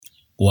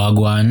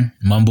Wagwan,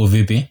 mambo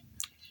vipi?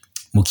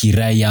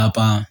 Mukirai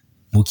hapa,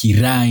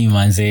 Mukirai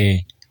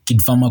manze. Kid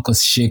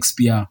Pharmacos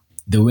Shakespeare,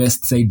 The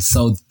West Side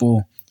Southpaw,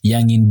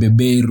 Young in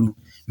Beberu,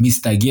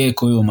 Mr.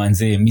 Gecko yo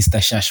manze,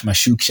 Mr. Shash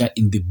Mashuksha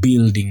in the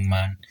building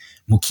man.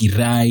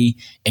 Mukirai,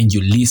 and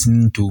you're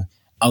listening to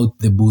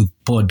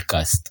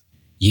Otbpodke.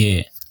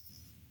 Yeah.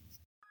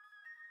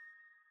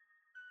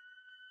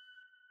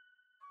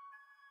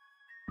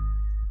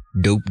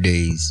 Dope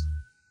days,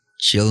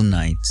 chill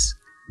nights,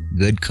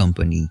 good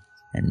company,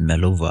 and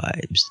mellow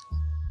vibes.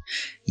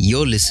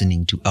 You're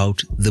listening to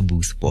Out the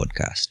Booth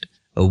Podcast,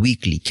 a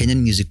weekly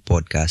Kenyan music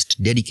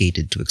podcast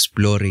dedicated to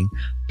exploring,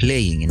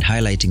 playing, and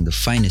highlighting the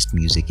finest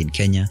music in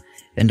Kenya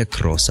and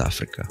across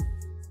Africa.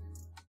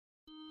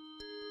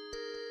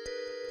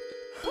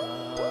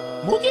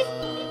 Muki?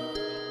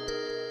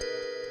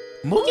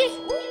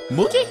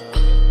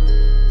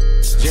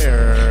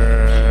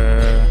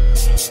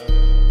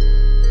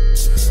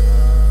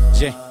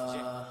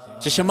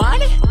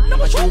 Shashamane,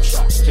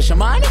 Namashuksha,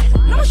 Shashamane,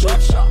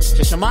 Namashuksha,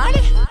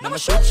 Shashamane,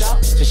 Namashuksha,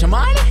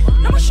 Shashamane,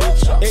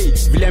 Namashuksha. Hey,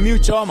 vile mi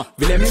uchoma,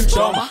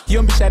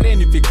 hiyo mbishare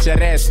ni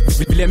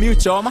picturesque. Vile mi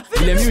uchoma,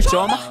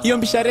 hiyo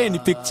mbishare ni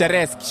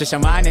picturesque.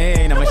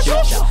 Shashamane,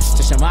 Namashuksha,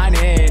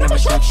 Shashamane,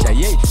 Namashuksha.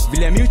 Yeah,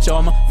 vile mi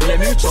uchoma,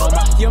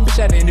 hiyo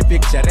mbishare ni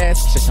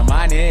picturesque.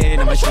 Shashamane,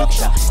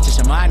 Namashuksha,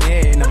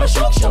 Shashamane,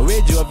 Namashuksha.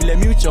 Wejua vile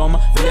mi uchoma,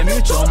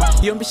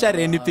 hiyo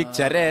mbishare ni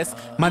picturesque.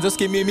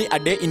 Manzoski mimi a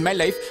day in my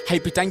life,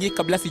 haipitangi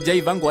kabla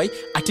sijaivangwai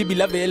ati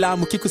bila vela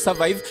Muki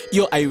survive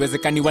yo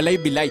haiwezekani walai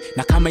bilai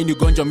na kama ini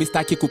ugonjwa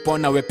mistaki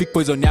kupona we pick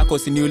poison yako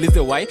usiniulize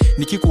why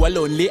nikikuwa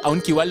lonely au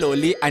nikiwa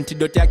loli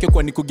antidote yake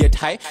kwa niku get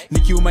high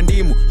nikiuma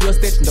ndimu yo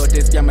state ndo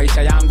test ya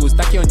maisha yangu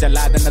sitaki onja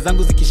ladha na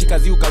zangu zikishika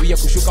ziukawia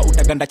kushuka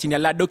utaganda chini ya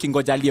lado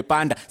kingoja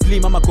aliyepanda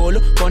slim ama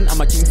kolo con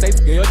ama king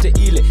size yoyote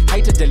ile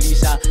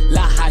haitajalisha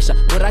la hasha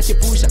borache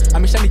pusha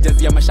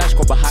ameshanijazia mashash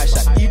kwa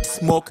bahasha eat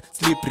smoke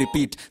sleep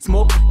repeat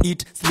smoke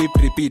eat sleep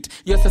repeat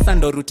yo sasa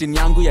ndo routine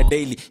yangu ya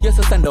daily yo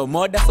sasa ndo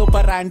moda so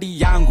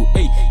parandi yangu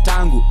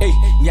tangu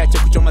niache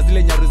kuchoma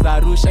zile nyaru za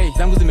Arusha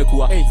zangu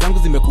zimekuwa zangu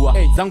zimekuwa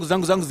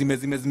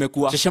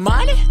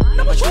Shashamane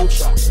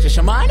Namashuksha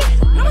Shashamane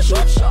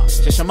Namashuksha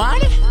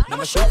Shashamane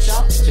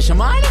Namashuksha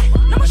Shashamane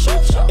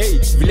Namashuksha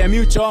vile mi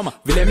uchoma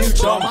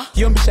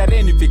hiyo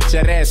mbishare ni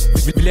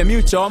picturesque vile mi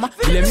uchoma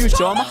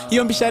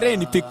hiyo mbishare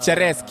ni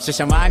picturesque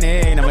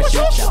Shashamane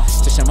Namashuksha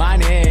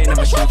Shashamane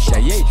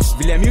Namashuksha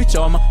vile mi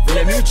uchoma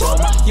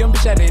hiyo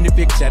mbishare ni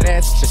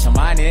picturesque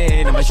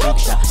Shashamane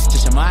Namashuksha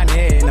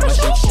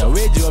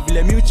wejua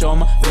vile mi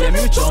uchoma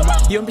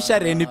hiyo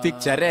mbishare ni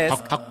picturesque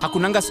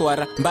hakunanga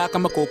swara mbaya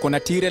kama koko na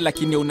tire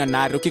lakini una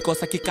naro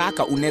kikosa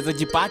kikaka unaweza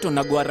jipata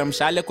unagwara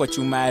mshale kwa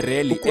chuma ya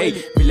reli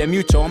vile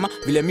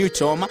mi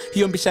uchoma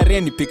hiyo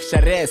mbishare ni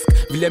picturesque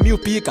vile mi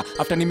upika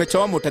after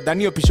nimechoma utadhani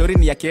hiyo pishori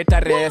ni ya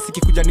ketare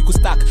sikikuja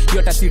nikustack hiyo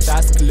hata si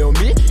task leo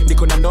mi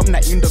niko na ndom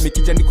na indo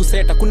mikija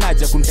nikuseta kuna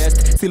haja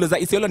kuntest silo za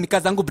isiolo ni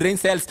kazangu brain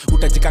cells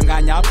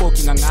utajikanganya hapo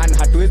ukingangana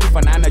hatuwezi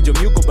fanana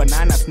jomiuko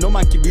banana no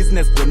monkey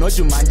business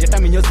donoju manje hata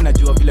minyozi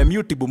najua vile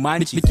mute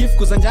bumanchi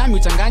nikifukuza njami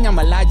uchanganya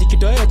malaji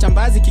kitoweo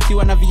chambazi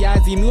kikiwa na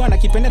viazi miwa na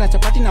kipende na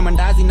chapati na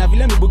mandazi na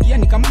vile mibugia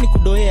ni kama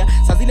nikudoea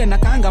saa zile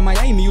nakanga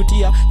mayai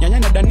miutia nyanya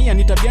na dania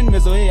ni tabia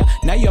nimezoea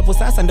na hiyo hapo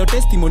sasa ndio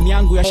testimony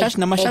yangu ya shash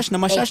na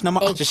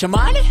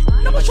Shashamane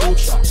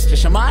Namashuksha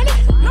Shashamane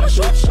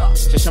Namashuksha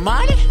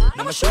Shashamane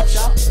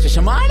Namashuksha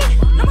Shashamane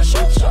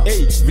Namashuksha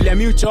vile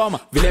mi uchoma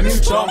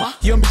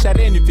hiyo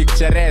mbishare ni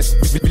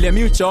picturesque vile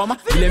mi uchoma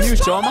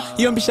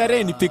hiyo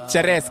mbishare ni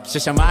picturesque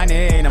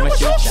Shashamane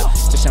Namashuksha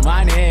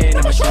Shashamane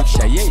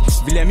Namashuksha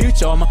vile mi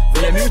uchoma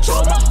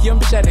hiyo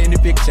mbishare ni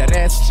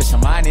picturesque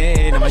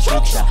Shashamane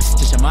Namashuksha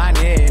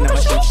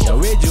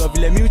wejua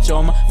vile mi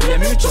uchoma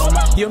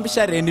hiyo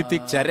mbishare ni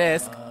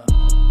picturesque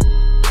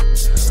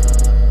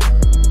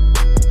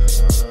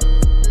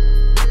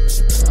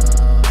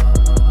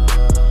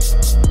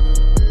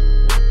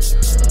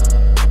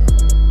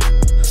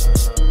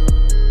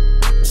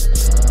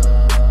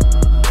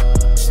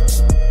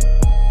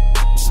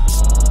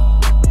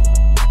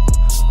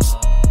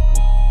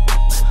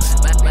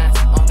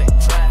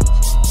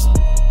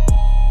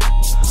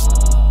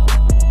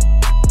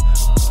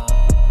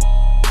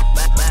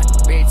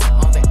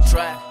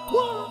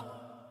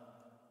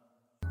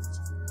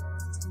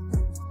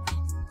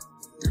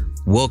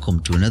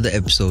Welcome to another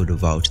episode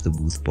of Out the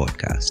Booth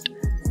Podcast.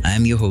 I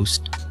am your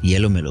host,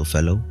 Yellow Mellow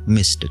Fellow,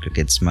 Mr.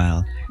 Cricket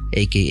Smile,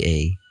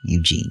 aka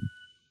Eugene.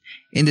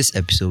 In this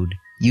episode,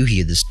 you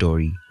hear the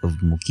story of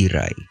Muki.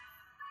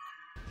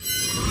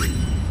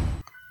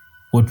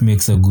 What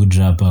makes a good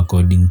rapper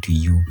according to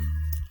you?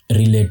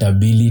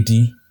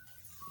 Relatability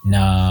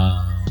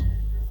na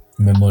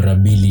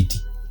memorability.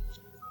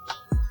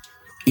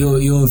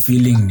 Your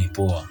feeling ni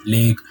poa.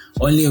 Like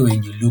only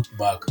when you look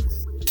back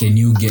can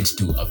you get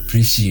to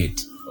appreciate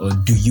or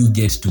do you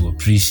get to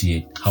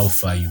appreciate how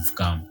far you've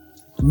come.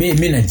 Me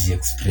naji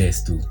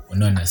express too.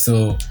 Unaona,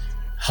 so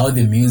how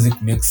the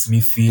music makes me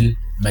feel,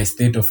 my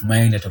state of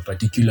mind at a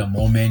particular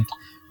moment,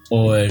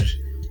 or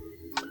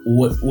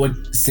what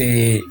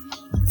say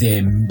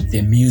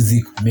the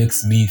music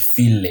makes me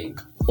feel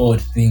like or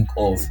think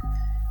of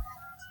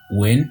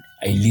when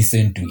I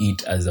listen to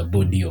it as a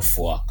body of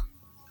work.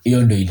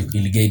 Hiyo ndo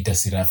iligaita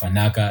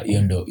Sirafanaka,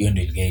 hiyo ndo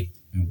iligaita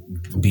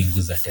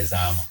Mbingu za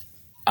Tazama.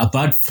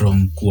 Apart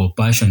from kuwa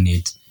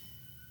passionate,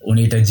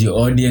 unahitaji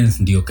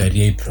audience ndio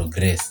career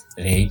progress,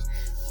 right?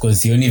 Because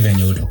sioni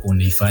venye utakuwa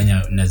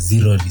unaifanya na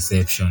zero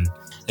reception.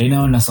 Right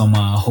now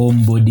nasoma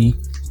Homebody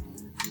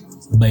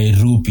by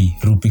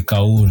Rupi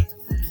Kaur.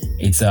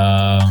 It's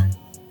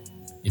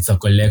a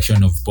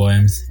collection of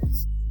poems.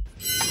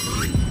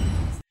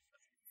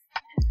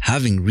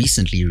 Having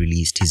recently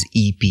released his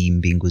EP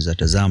Mbingu za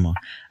Tazama,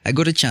 I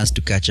got a chance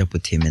to catch up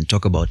with him and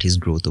talk about his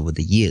growth over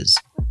the years.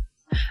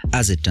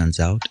 As it turns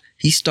out,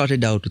 he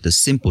started out with a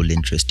simple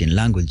interest in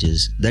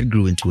languages that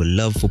grew into a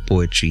love for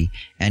poetry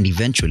and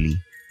eventually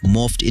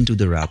morphed into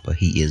the rapper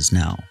he is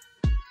now.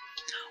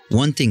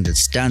 One thing that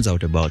stands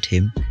out about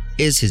him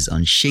is his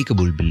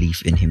unshakable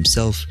belief in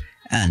himself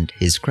and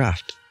his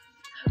craft.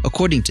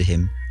 According to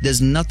him,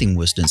 there's nothing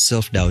worse than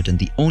self-doubt, and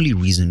the only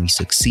reason we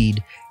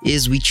succeed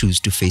is we choose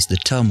to face the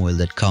turmoil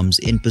that comes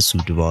in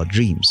pursuit of our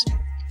dreams.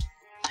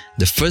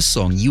 The first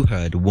song you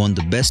heard won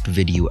the best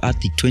video at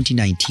the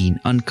 2019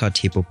 Uncut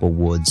Hip Hop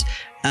Awards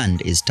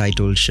and is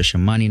titled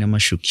Shashamani na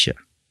Mashuksha.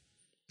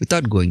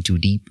 Without going too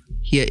deep,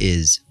 here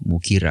is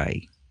Muki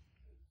Rai.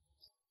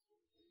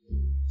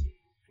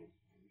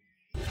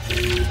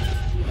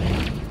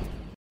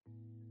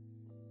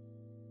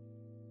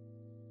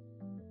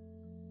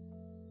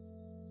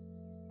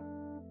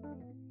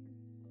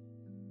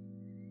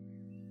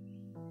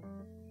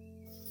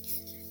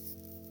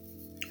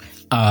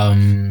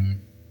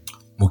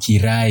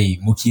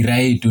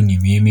 Mukirai tu ni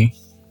mimi.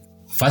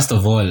 First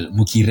of all,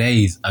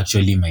 Mukirai is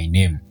actually my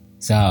name.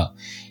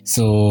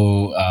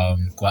 So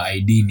kwa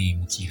ID ni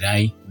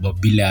Mukirai but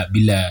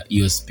bila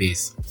hiyo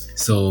space.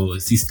 So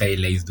si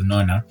stylized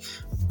unaona.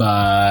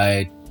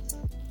 But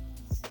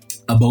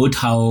about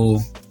how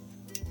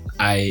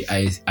I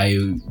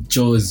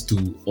chose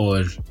to,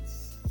 or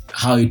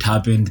how it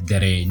happened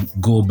that I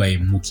go by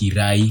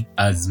Mukirai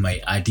as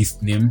my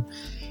artist name,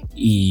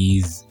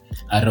 is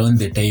around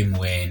the time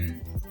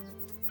when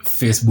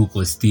Facebook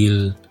was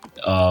still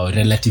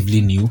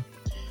relatively new.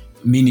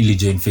 Mi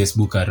nilijoin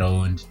Facebook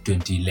around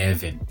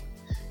 2011.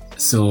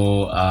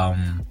 So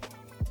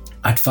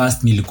at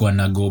first nilikuwa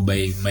na go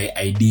by my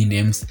ID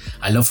names,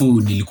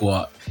 alafu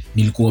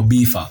nilikuwa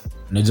bifa.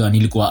 Unajua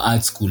nilikuwa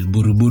art school,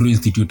 Buruburu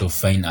Institute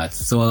of Fine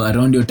Arts. So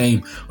around your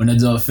time,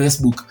 unajua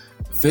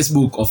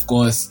Facebook of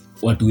course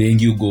watu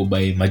wengi go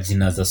by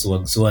majina za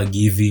swag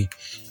hivi.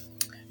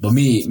 But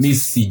me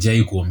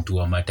sijai kuwa mtu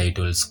wa ma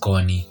titles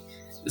koni.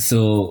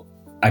 So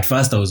at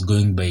first I was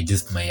going by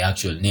just my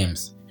actual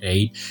names,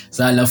 right?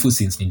 So alafu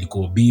since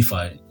nilikuwa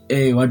bifa,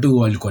 watu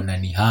walikuwa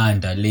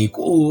nanihanda like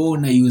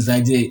na use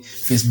aje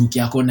Facebook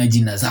yako na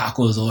jina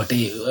zako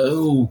zote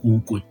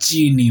uko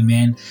chini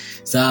man.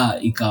 Sa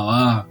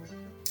ikawa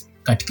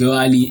katika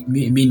wali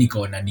mi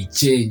nikaona ni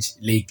change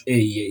like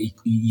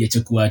yache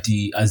kuwa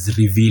ati as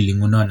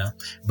revealing unaona.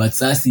 But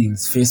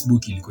since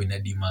Facebook ilikuwa ina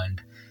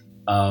demand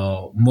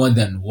more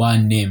than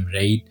one name,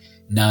 right?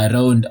 Na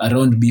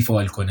around before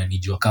walikuwa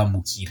wananijua kama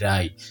Muki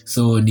Rai,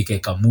 so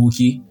nikaeka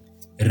Muki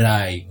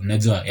Rai,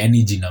 unajua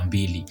yani jina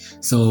mbili.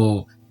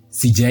 So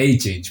sijai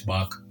change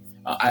back.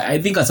 I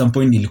think at some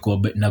point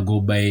nilikuwa na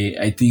go by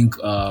I think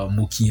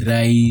Muki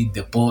Rai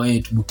the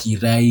poet, Muki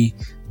Rai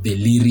the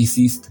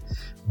lyricist,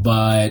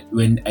 but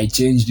when I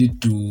changed it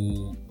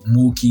to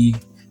Muki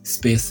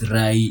space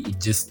Rai, it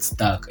just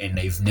stuck and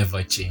I've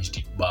never changed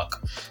it back.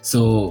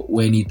 So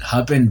when it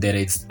happened that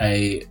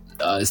I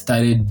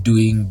started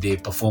doing the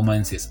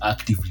performances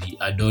actively,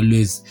 I'd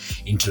always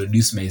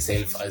introduce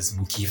myself as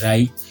Muki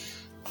Rai.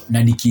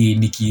 Na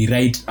niki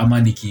write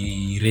ama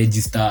niki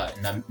register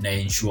na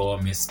ensure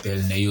wame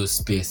spell na hiyo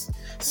space.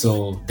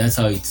 So that's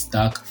how it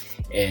stuck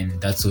and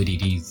that's what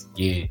it is.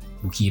 Yeah,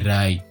 Muki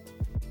Rai.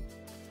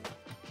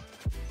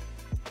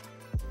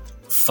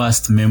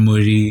 First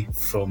memory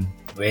from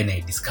when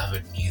I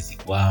discovered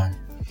music. Wow.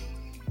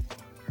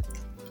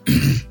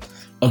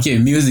 Okay,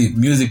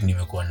 music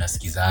nimekuwa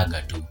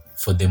nasikizaga tu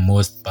for the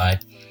most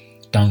part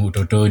tangu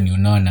utotoni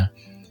unaona.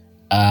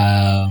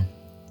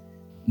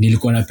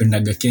 Nilikuwa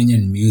napendaga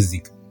Kenyan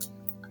music.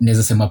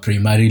 Naweza sema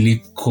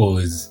primarily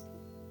cause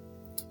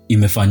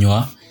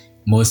imefanywa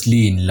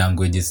mostly in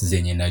languages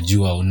zenye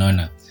najua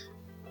unaona,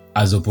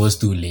 as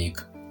opposed to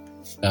like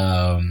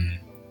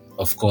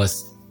of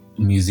course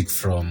music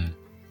from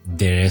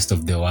the rest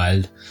of the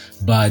world.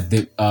 But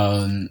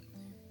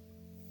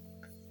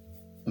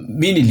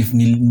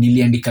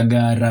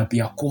niliandikaga rap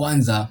ya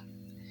kwanza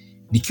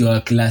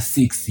nikiwa class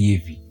 6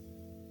 hivi.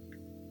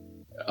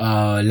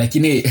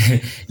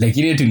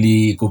 Lakini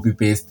tuli copy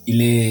paste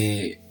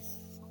ile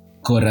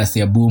chorus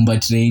ya Boomba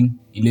Train,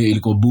 ile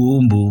ilikuwa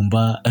boom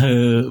boomba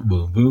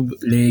boom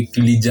like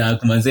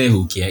tulijack mazee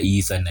hukia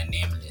Isa na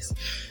Nameless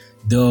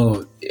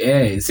though.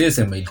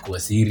 Sema ilikuwa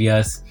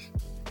serious.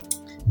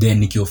 Then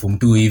nikiwa form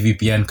 2 hivi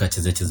pia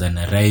nikacheza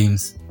na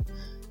rhymes.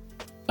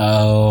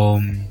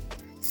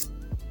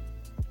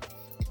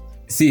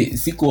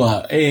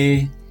 sikuwa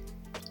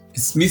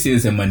mi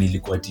siyesema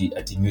nilikuwa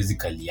ati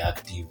musically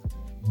active,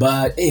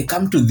 but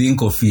come to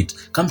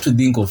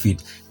think of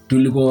it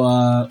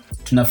tulikuwa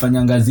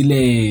tunafanyanga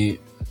zile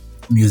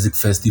music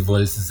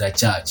festivals za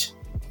church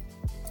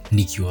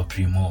nikiwa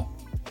primo.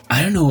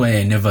 I don't know why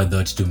I never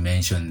thought to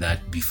mention that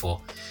before.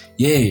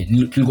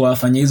 Tulikuwa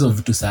wafanya hizo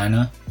vitu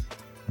sana,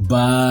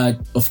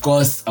 but of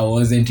course I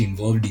wasn't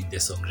involved in the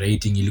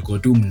songwriting. Ilikuwa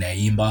tu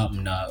mnaimba,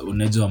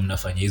 unajua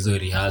mnafanya hizo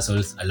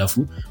rehearsals,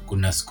 alafu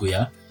kuna siku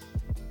ya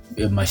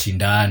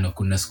mashindano,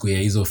 kuna siku ya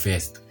hizo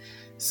fest.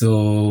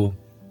 So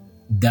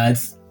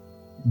that's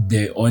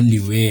the only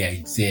way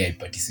I'd say I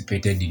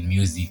participated in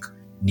music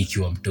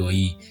nikiwa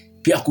mtoi.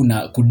 Pia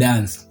kuna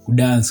kudance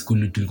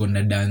tulikuwa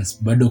na dance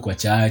bado kwa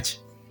church.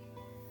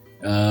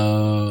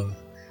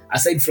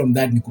 Aside from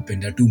that, ni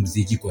kupenda tu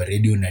muziki kwa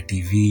radio na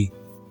TV.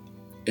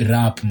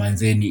 Rap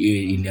manzeni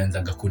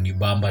ilianzaga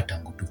kunibamba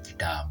tangu tu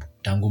kitambo.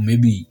 Tangu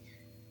maybe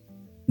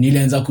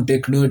nilianza ku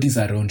take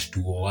notice around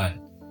 2001.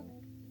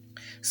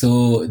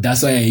 So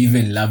that's why I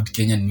even loved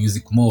Kenyan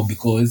music more,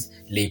 because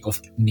like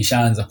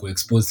nishaanza ku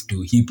expose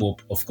to hip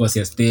hop, of course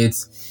ya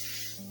States.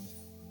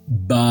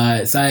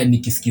 But saa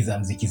nikisikiza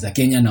muziki za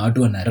Kenya na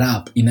watu wana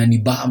rap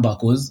inanibamba,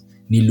 cause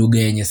ni lugha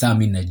yenye saa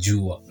mimi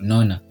najua,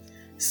 unaona.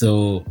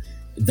 So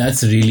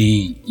that's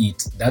really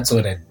it. That's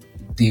what I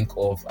think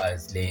of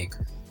as like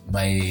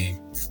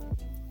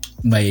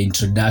my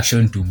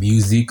introduction to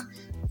music.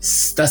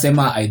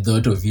 Stasema I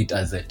thought of it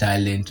as a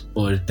talent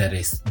or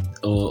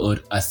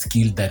a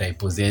skill that I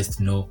possessed.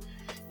 No,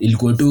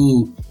 ilikuwa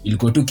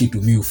tu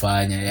kitu mimi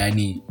hufanya,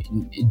 yani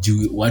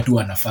juu watu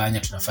wanafanya,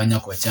 tunafanya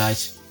kwa church.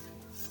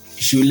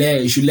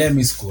 Shule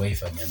mimi sikuwahi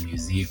fanya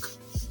music,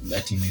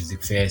 ati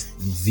music fest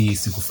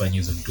sikufanya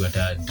hizo vitu,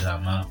 hata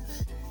drama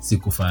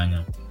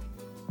sikufanya.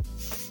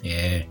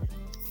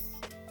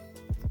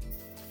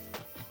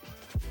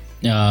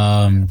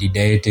 Did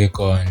I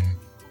take on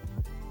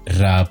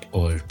rap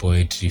or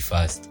poetry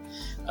first?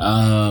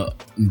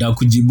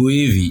 Ndakujibu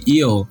hivi,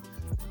 hiyo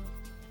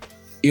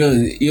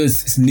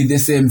ni the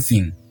same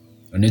thing,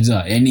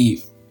 unajua.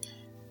 Yani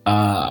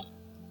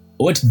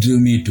what drew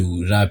me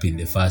to rap in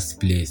the first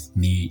place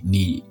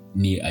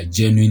ni a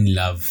genuine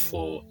love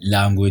for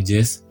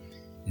languages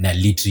na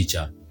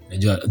literature.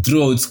 Unajua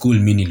throughout school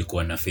mimi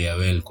nilikuwa na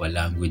farewell kwa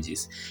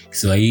languages.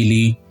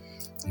 Kiswahili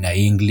na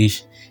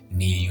English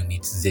ni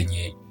units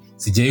zenye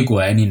sijai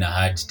kuwa yani na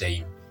hard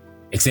time,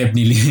 except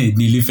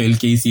nilifail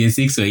KCSE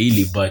 6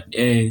 Swahili, but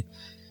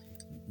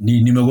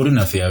nimekuwa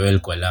na farewell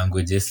kwa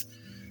languages.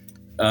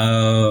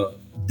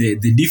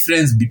 The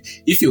difference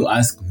if you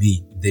ask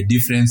me, the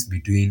difference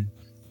between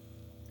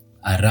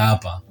a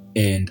rapper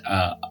and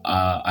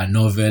a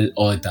novel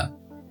author,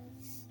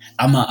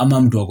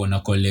 ama mtu wako na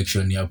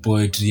collection ya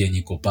poetry yenye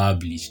iko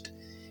published,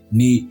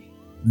 ni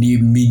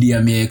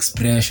medium ya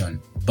expression,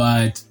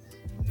 but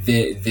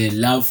the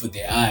love for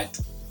the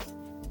art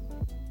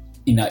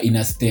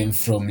ina stem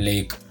from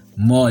like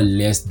more or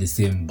less the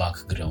same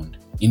background,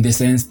 in the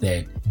sense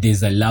that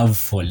there's a love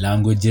for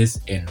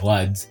languages and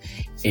words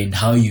and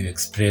how you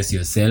express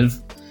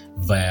yourself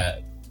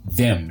via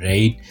them,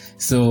 right?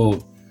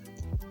 So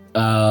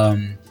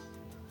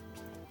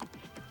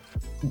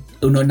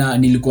unaona,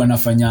 nilikuwa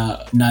nafanya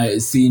na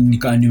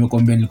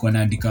nimekwambia nilikuwa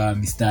naandika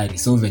mistari.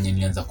 So venye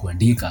nilianza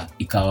kuandika,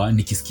 ikawa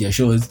nikisikia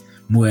shows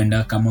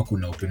muenda, kama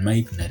kuna open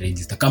mic na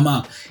register,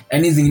 kama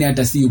any zingine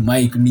hata si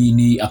mic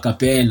ni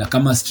acapella,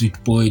 kama street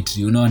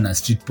poetry. Unaona,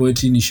 street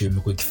poetry ni show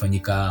imekuwa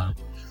ikifanyika,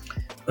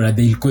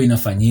 rather ilikuwa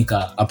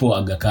inafanyika hapo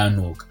Aga Khan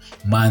Walk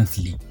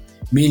monthly.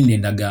 Mimi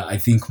niliendaga I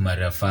think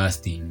mara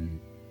first in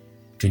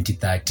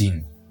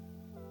 2013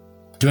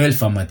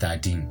 12 ama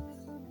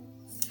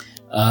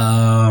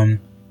 13.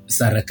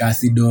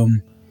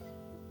 Sarakasidom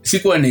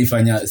sikuwa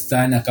naifanya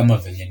sana kama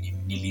venye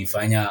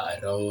nilifanya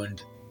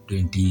around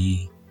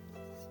 20,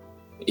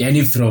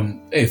 yani from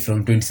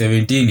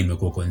 2017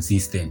 nimekuwa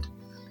consistent.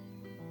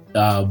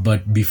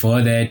 But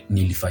before that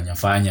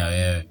nilifanya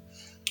wewe,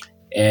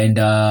 and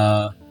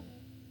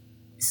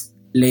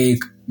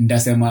like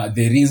ndasema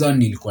the reason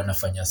nilikuwa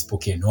nafanya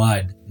spoken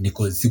word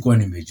because sikuwa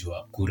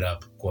nimejua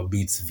kurap kwa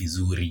beats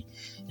vizuri,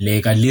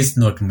 like at least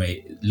not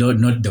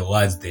the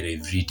words that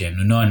I've written,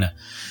 unaona.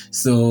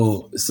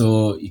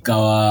 So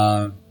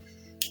ikawa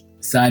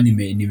saa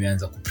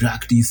nimeanza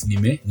kupractice,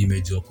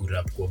 nimejua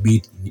kurap kwa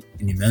beat,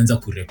 nimeanza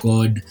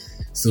kurecord,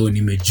 so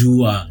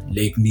nimejua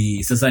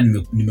like sasa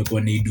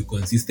nimekuwa naidu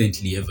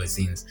consistently ever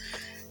since.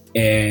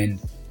 And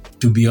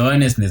to be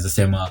honest, naweza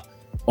sema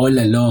all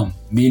along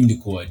mimi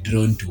nilikuwa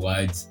drawn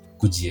towards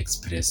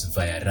kuji-express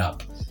via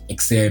rap,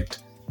 except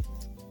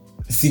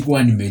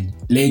sikuwa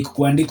like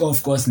kuandika.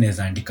 Of course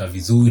naweza andika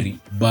vizuri,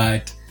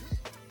 but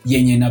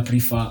yenye na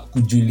prefer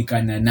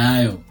kujulikana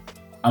nayo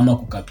ama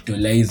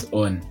kucapitalize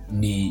on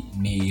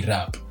ni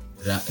rap.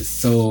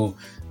 So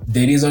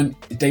the reason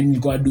time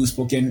nilikuwa do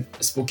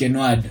spoken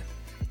word,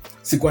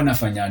 sikuwa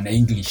nafanya na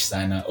English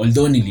sana,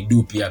 although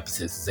nilido pia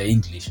pieces za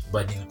English,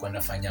 but nilikuwa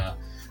nafanya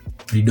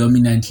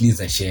predominantly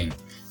za Sheng.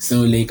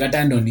 So like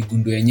hata ndo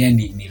nigundu yenyewe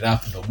ni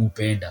rap ndo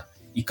mupenda,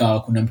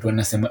 ikawa kuna mtu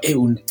anasema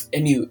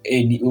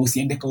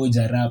usiende kwa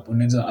uja rap,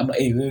 unajua, ama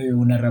wewe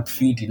una rap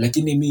fiti,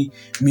 lakini mi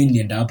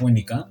nilienda hapo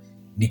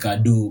nika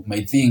do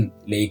my thing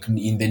like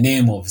in the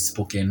name of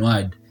spoken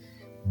word,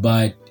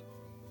 but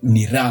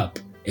ni rap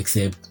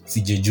except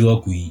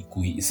sijajua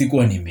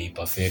sikuwa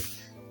perfect.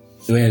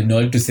 Well,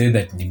 not to say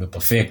that nime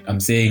perfect, I'm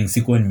saying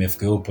sikuwa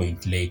nimefika hiyo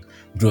point like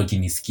mtu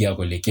akinisikia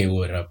kolekea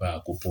huo rap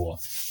akupoa,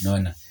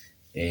 unaona.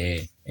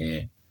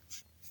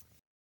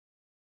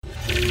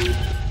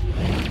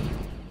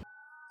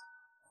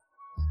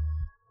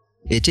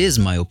 It is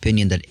my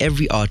opinion that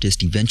every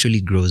artist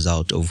eventually grows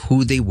out of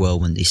who they were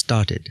when they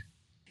started.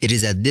 It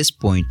is at this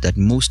point that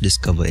most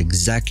discover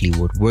exactly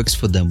what works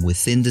for them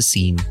within the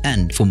scene,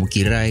 and for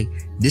Muki,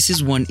 this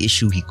is one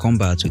issue he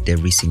combats with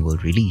every single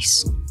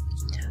release.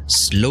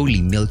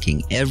 Slowly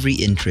milking every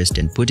interest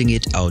and putting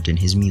it out in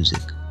his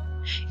music.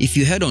 If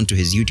you head onto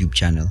his YouTube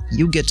channel,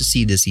 you get to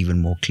see this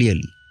even more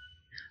clearly.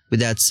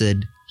 With that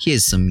said,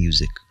 here's some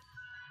music.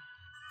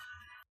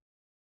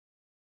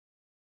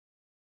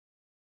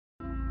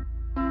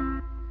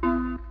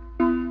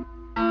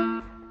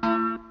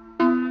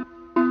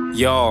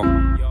 Yo.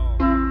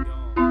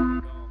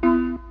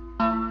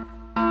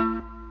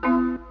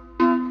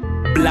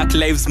 Black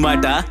lives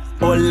matter,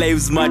 all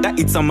lives matter.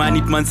 It's a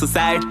man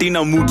society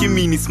na Muki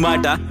mini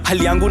smarter.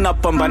 Hali yangu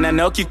napambana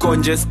nayo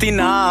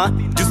kicongestina.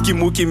 Juski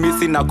Muki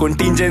misi na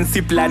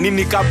contingency plan.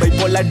 Ni ka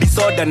bipolar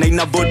disorder na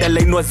ina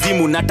borderline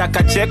wazimu.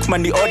 Nataka check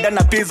money order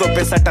na pizo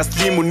pesa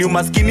taslimu. Ni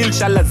umaskini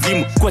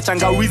ilshalazimu. Kwa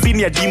changawizi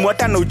ni adimu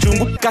hata na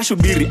uchungu.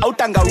 Kashubiri au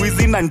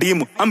tangawizi na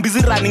ndimu. I'm busy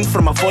running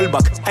from a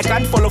fallback. I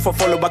can't follow for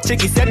followback.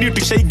 Check is you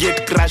to shy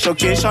get crash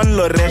occasion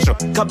loresho.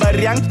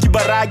 Kabari yangu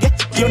kibarage.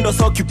 Hiyo ndo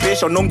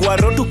occupation. Nongwa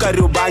rotu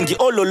kariobangi.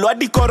 Ololo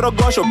hadi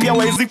korogosho. Pia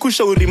waizi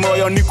kushauri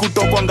moyo ni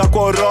kutokwanga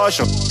kwa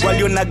orosho.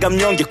 Walionaga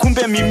mnyonge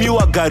kumbe mimi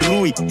wa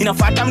garui.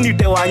 Inafata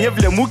mnitewanye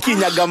vile Muki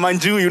nyaga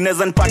manjui.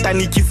 Unaweza nipata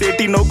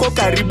nikiseti na uko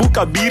karibu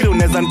kabiri.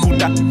 Unaweza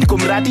nikuta niko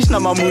mratish na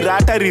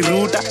mamurata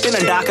riruta. Tena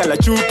ndaka la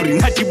chupri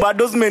nati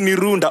bado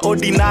zmenirunda.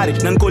 Ordinary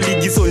na nko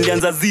ligi so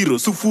nilianza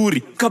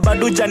 0-0.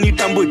 Kabado jani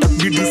tambo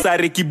itakbidi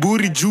sare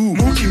kiburi juu.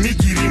 Muki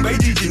migirimba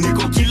ijiji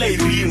niko kila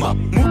irima.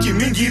 Muki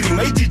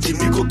migirimba ijiji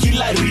niko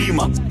kila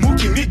rima.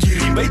 Muki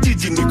migirimba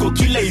ijiji niko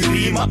kila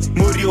irima.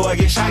 Morio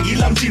wageshagi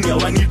la mtini ya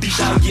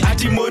wanitishangi.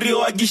 Ati morio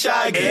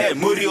wageshagi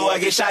morio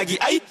wageshagi.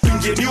 Ay,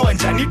 ingeni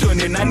wanjani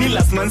tone nani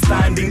last man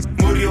standing.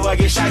 Morio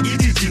wageshagi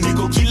ijiji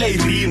niko kila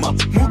irima.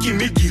 Muki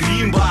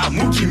migirimba,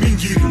 Muki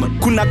mingirima.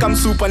 Kuna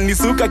kamsupa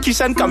nisuka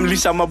kisha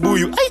nkamlisha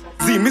mabuyu.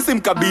 Ay, misi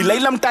mkabila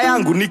ila mta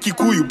yangu ni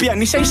Kikuyu. Pia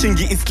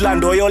nishaishingi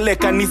Eastland oyole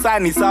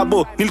kanisani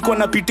sabo. Nilikuwa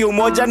napite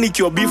umoja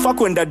nikiwa bifa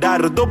kwenda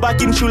daro. Though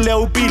back in shule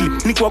upili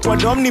nikuwa kwa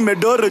dom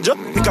nimedoro jo.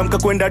 Nikamka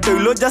kwenda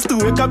toilo just to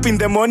wake up in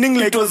the morning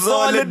like it was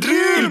all a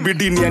dream.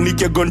 Ilbidini ya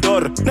nike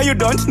gondoro. Now you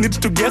don't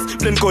need to guess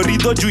plan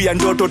korido juu ya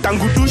ndoto.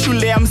 Tangu tu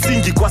shule ya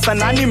msingi kwa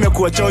sana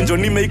nimekuwa chonjo.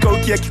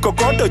 Nimeikaukia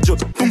kikokoto jo.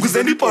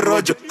 Punguzeni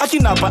porojo.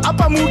 Akinapa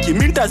hapa Muki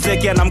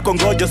mintazekia na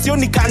mkongojo. Sio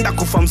nikanda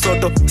kufa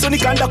msoto.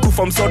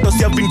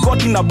 Si have been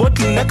caught in a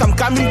bottle neck, I'm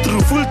coming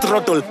through full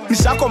throttle.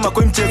 Nishako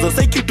makoi mchezo,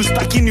 say kitu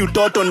staki ni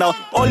utoto. Now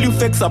all you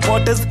fake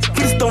supporters,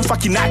 please don't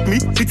fucking at me.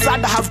 It's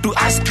hard I have to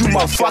ask you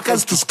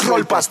motherfuckers to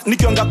scroll past.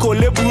 Nikionga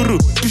kole buru,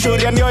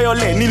 tushoriani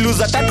oyole, ni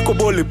loser tatu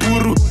kobole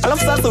puru.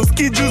 Alafu sasa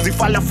uski juzi,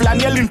 fala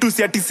flani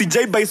alintusi ati CJ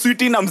by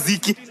sweetie na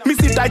mziki.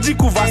 Misi taji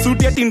kuva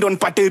suti ati ndo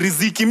nipate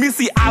riziki.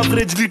 Misi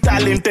averagely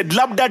talented,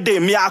 labda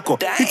dem yako.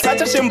 It's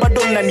such a shame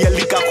bado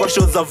mnanialika kwa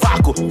show za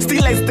vako.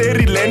 Still I stay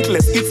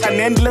relentless, it's an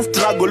endless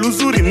struggle.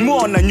 Uzuri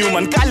nmuona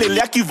nyuma, nkale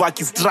yaki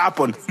vaki strap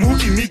on.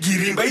 Muki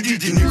migirimba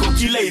ijiji niko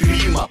kila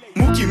irima.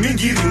 Muki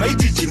migirimba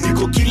ijiji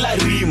niko kila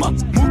rima.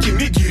 Muki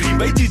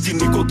migirimba ijiji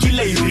niko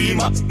kila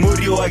irima.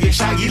 Morio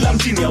wageshagi la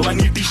mtini ya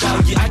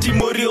wanitishangi. Ati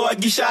morio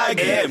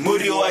wageshagi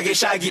morio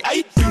wageshagi.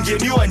 Ay,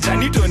 ingeni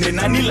wanjani tone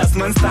nani last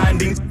man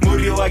standing.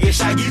 Morio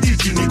wageshagi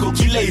ijiji niko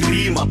kila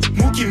irima.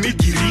 Muki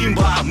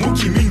migirimba,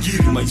 Muki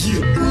mingirima. Muki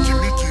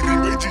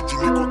migirimba ijiji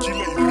niko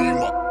kila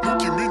irima.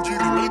 Muki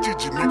migirimba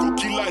ijiji niko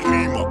kila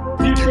rima.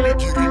 Muki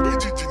migirimba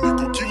ijiji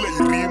niko kila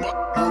irima.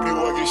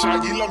 Morio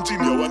wageshagi la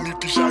mtini ya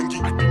wanitishangi.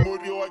 Ati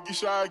morio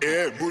wageshagi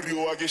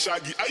morio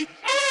wageshagi. Ay.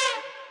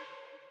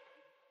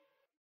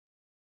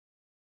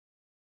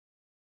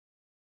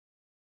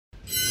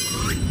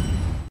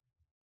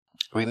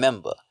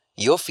 Remember,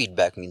 your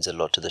feedback means a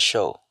lot to the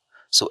show.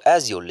 So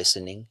as you're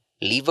listening,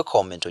 leave a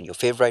comment on your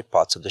favorite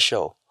parts of the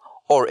show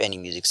or any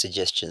music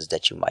suggestions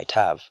that you might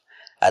have.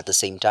 At the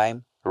same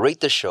time, rate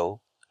the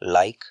show,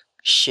 like,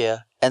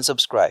 share, and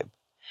subscribe.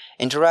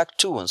 Interact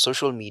too on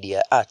social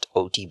media at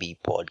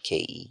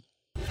Otbpodke.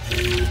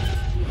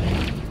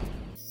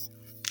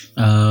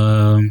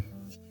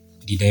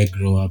 Did I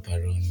grow up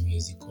around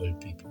musical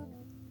people?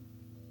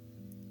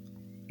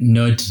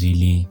 Not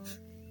really.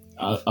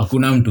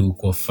 Hakuna mtu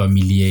kwa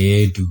familia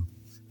yetu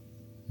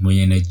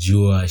mwenye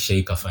najua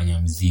shaikafanya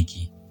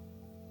muziki.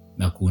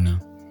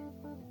 Hakuna.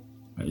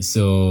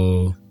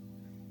 So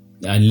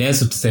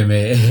unless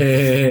tuseme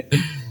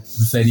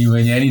msanii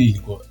mwenye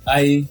nilikuwa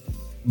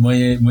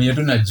mwenye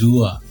tu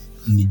najua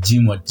ni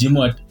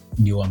Jimwat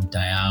ni wa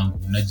mtaa yangu,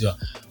 unajua.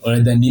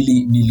 Or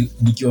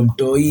nikiwa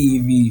mtoi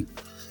hivi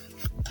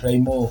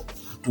primo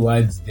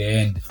towards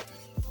the end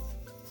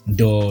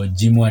ndo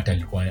Jimwat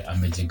alikuwa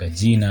amejenga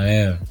jina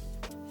wewe,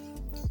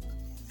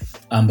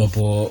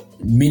 ambapo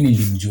mimi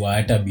nilimjua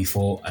hata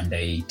before under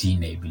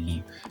 18 I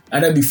believe.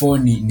 Hata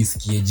before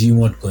nisikie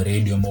Jimwat kwa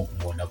radio ama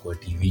kumuona kwa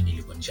TV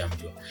nilikuwa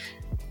nishamjua.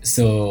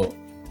 So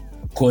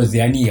cause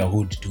yani ya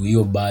hood tu,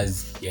 hiyo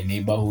buzz ya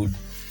neighborhood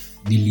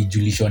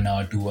nilijulishwa na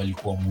watu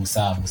walikuwa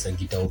Musa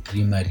Gitao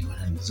primary,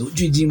 wananizo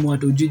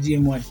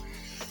Jimwat.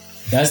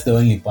 That's the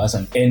only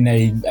person, and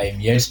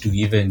I'm yet to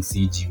even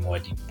see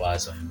Jimwat in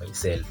person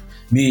myself.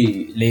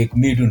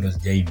 Me too ndo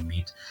sijai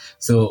meet.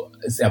 So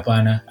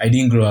hapana, I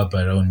didn't grow up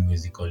around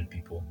musical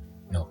people,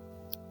 no.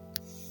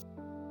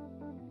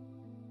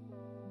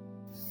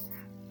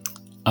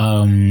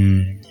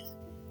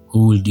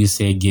 Who would you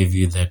say gave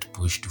you that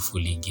push to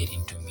fully get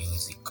into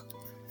music?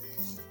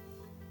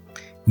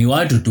 Ni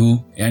watu tu,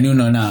 yani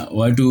unaona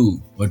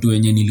watu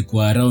wenye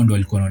nilikuwa around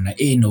walikuwa wanaona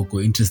na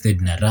uko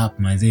interested na rap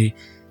manze,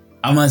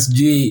 ama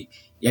sijui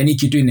yani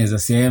kitu inaweza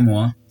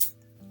semwa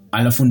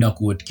alafu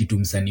ndakuot kitu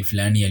msanii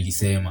fulani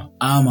alisema,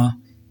 ama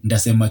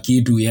ndasema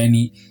kitu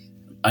yani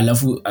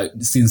alafu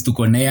since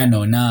tuko naye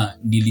anaona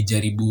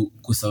nilijaribu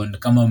kusound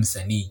kama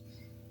msanii.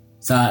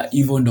 Saa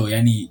hivyo ndo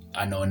yani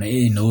anaona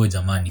no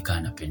jamani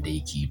kana napenda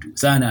hii kitu.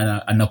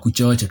 Saa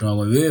anakuchocha tu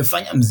wewe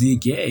fanya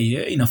muziki,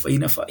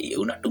 inafaa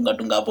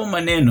unatunga hapo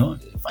maneno,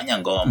 fanya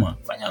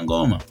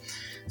ngoma.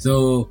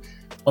 So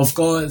of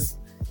course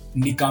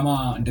ni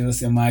kama ndio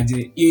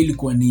semaje, hiyo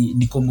ilikuwa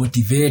niko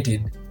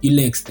motivated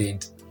ile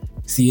extent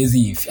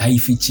siwezi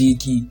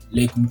haifichiki,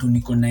 like mtu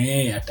niko na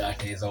yeye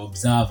ataweza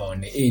observe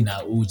one na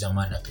huyu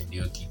jamaa anapenda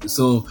hiyo kitu.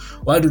 So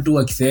watu tu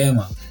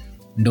wakisema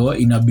ndo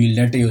ina build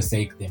hata hiyo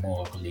psyche them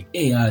wako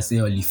like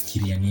say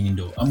walifikiria nini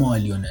ndo ama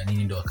waliona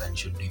nini ndo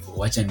wakanishow hivyo,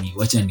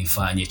 wacha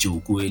nifanye cha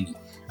ukweli,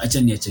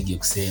 acha niachage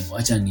kusema,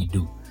 acha ni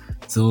do.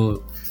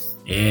 So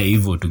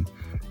hivyo tu.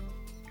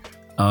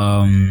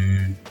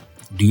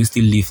 Do you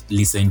still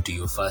listen to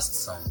your first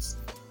songs?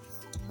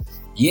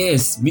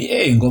 Yes,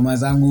 ngoma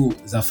zangu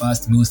za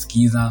first mi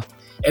usikiza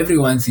every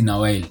once in a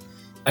while.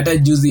 Hata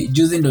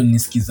juzi ndo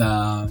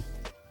nisikiza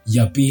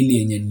ya pili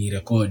yenye ni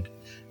record,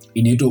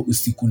 inaitwa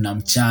Usiku na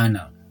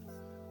Mchana.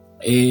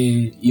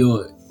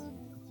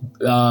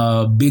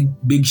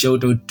 Big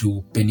shout out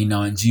to Penina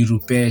Wanjiru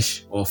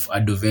Pesh of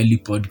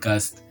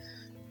Otbpodke.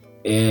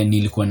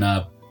 Nilikuwa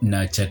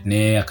na chat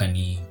naye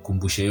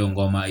akanikumbusha hiyo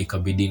ngoma,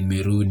 ikabidi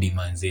nimerudi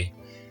manze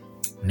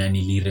na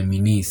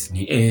nilireminisce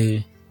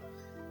ni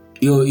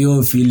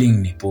your feeling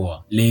ni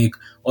poa. Like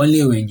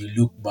only when you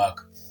look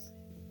back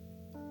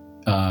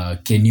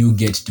can you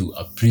get to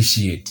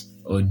appreciate,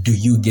 or do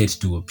you get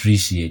to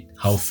appreciate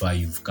how far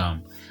you've come.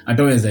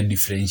 Hata unaweza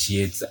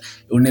differentiate,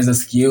 unaweza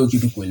sikia hiyo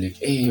kitu kwa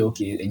like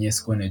okay enye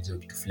sikuwa najua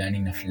kitu fulani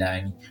na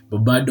fulani,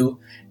 bado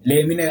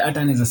mimi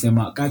hata naweza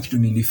sema kama kitu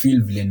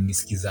nilifeel vile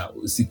nilisikiza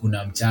Usiku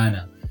na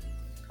Mchana,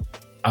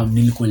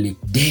 nilikuwa like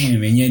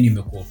damn enyewe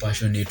nimekuwa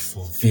passionate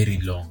for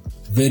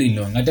very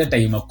long. Hata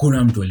time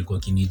hakuna mtu alikuwa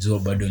kinijua,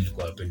 bado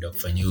nilikuwa napenda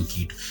kufanya hiyo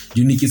kitu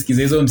juu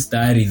nikisikiza hizo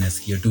mstari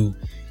nasikia tu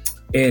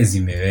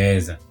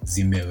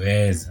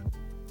zimeweza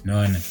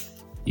naona.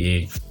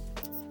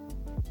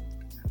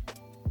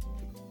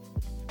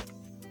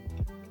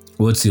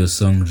 What's your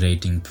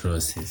songwriting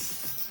process?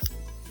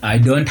 I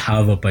don't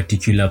have a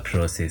particular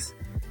process.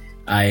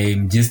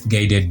 I'm just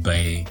guided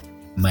by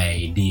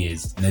my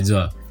ideas.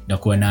 Najua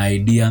nakuwa na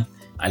idea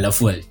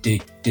alafu I'll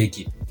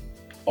take it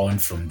on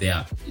from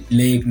there.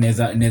 Like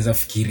neza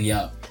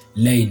fikiria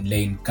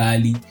line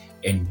kali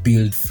and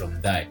build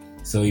from that.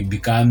 So it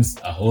becomes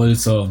a whole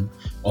song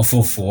off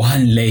of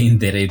one line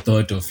that I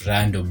thought of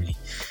randomly.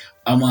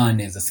 Ama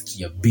neza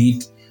sikia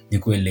beat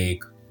nikuwe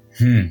like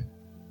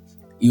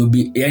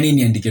yani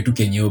niandike tu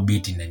kenye hiyo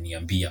beat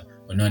inaniambia,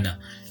 unaona.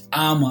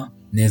 Ama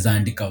neza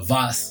andika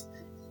verse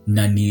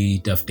na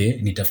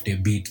nitafute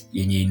beat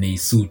yenye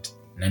inaisuit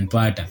na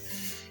nipata.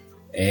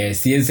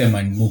 Siwezi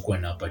sema nimekuwa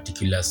na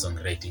particular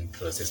songwriting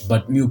process,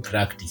 but me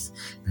practice.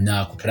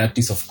 Na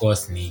kupractice of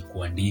course ni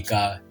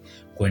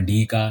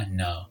kuandika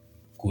na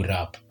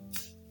kurap.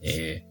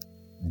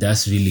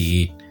 That's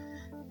really it.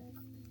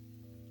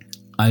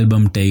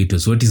 Album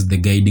titles. What is the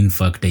guiding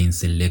factor in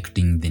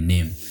selecting the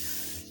name?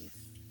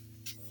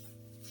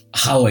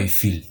 How I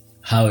feel.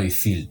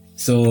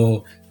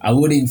 So I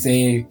wouldn't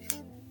say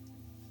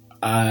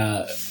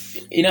I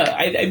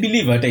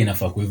believe hata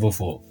inafaa kwa hivyo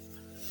for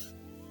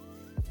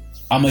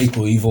ama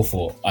iko hivyo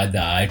for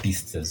other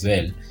artists as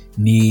well.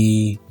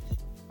 Ni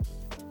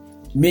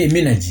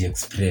mimi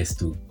naji-express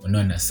tu,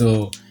 unaona.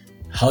 So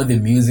how the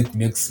music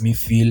makes me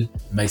feel,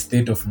 my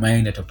state of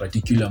mind at a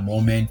particular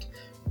moment,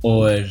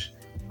 or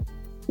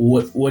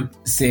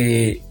what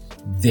say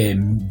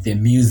the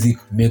music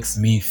makes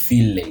me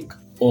feel like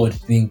or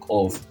think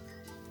of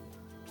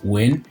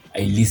when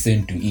I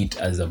listen to it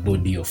as a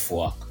body of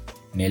work.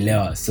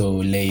 Naelewa.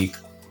 So like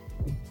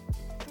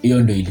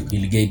hiyo ndo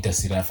iligate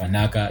taswira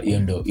fanaka, hiyo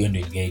ndo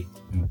iligate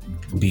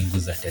mbingu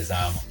za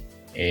tazama.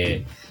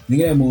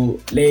 Ningine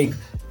like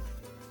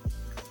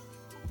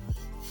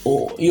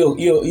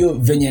yo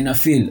venye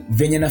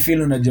na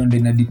feel unajua ndio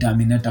ina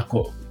determine hata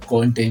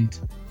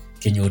content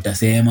kenye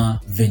utasema,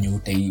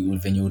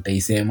 venye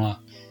utaisema.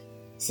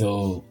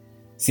 So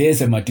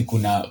sema ati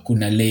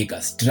kuna like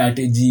a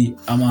strategy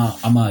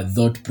ama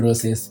thought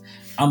process,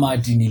 ama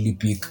ati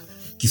nilipick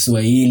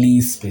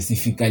Kiswahili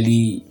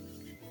specifically.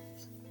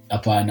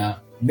 Hapana,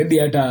 maybe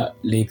hata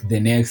like the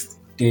next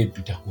tape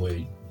itakuwa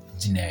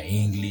jina ya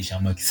English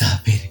ama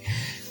Kiswahili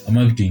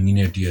ama kitu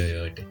kingine tu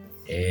yoyote.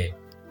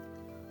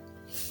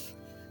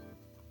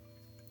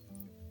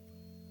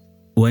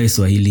 Why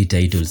Swahili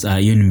titles?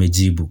 Hiyo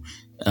nimejibu.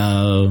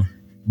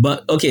 But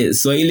okay,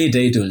 Swahili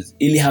titles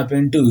ili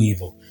happen tu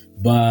hivyo.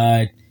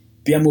 But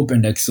pia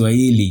mpenda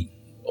Kiswahili,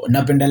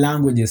 napenda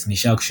languages ni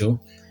shaksho.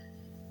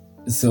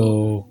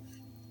 So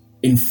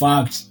in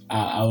fact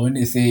I want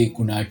to say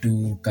kuna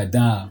watu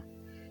kadhaa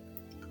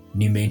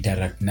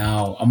nimeinteract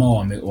nao ama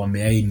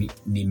wameai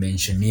ni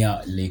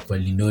mentionia like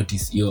wali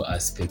notice hiyo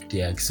aspect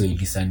ya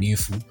Kiswahili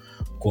sanifu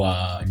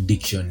kwa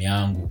diction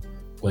yangu,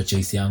 kwa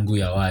choice yangu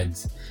ya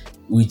words,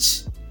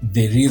 which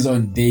the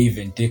reason they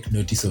even take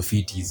notice of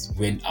it is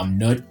when I'm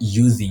not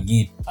using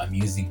it,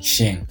 I'm using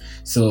sheng.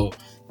 So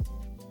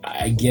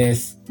I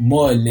guess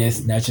more or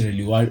less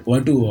naturally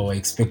watu wa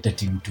expected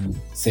him to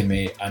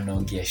seme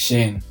anaongea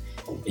sheng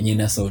yenye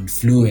na sound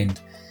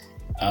fluent,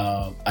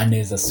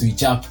 anaweza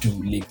switch up to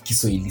like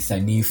Kiswahili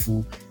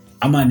sanifu,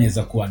 ama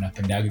anaweza kuwa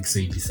anapenda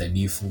Kiswahili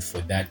sanifu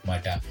for that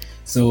matter.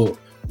 So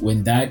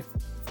when that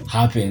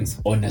happens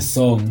on a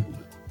song,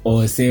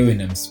 or say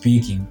when I'm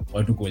speaking,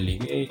 watu go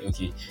like, hey,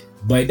 okay,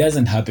 but it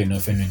doesn't happen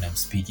often when I'm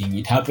speaking.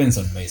 It happens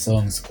on my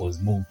songs cause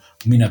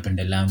mimi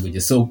napenda language.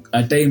 So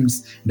at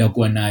times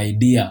ndakuwa na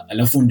idea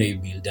alafu ndai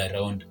build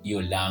around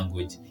your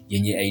language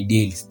yenye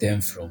idea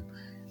stem from,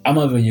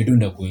 ama venye tu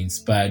ndakuwa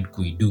inspired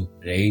kuidu,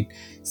 right?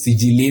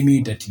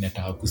 Sijilimit ati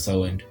nataka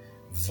kusound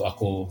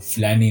vako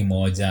fulani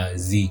moja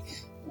zi.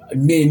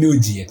 Mimi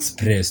uji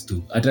express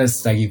tu, hata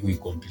sitaki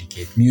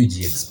kuicomplicate, mimi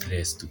uji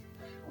express tu.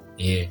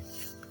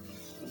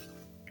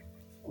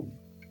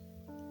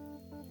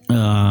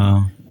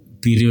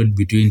 Period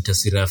between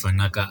Tasira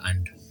Fanaka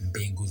and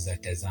Mbingu za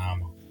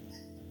Tazama.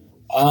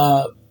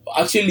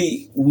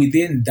 Actually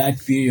within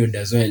that period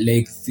as well,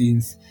 like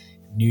since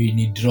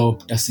ni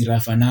drop Tasira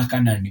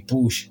Fanaka na ni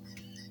push,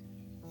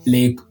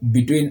 like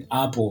between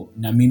hapo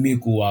na mimi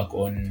kuwork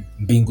on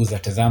Mbingu za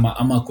Tazama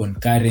ama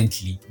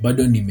concurrently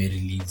bado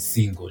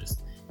nimerelease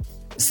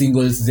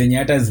singles zenye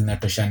hata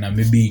zinatoshana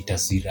maybe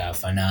Tasira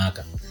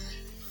Fanaka.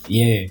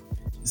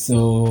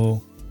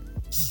 So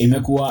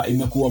imekuwa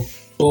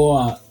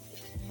poa.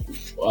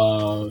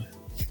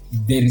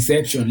 The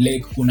reception,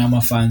 like kuna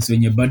mafans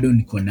wenye bado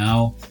niko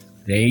nao,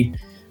 right?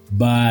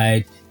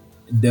 But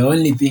the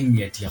only thing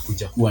yet ya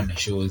kuja kuwa na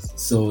shows,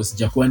 so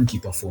sijakuwa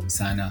nikiperform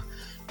sana.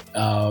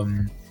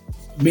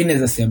 Mimi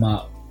naweza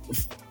sema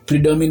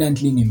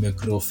predominantly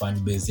nimegrow fan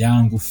base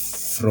yangu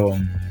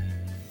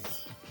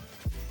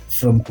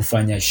from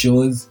kufanya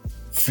shows,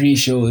 free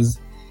shows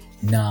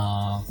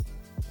na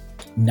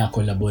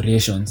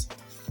collaborations,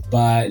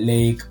 but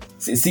like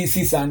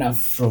si sana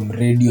from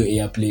radio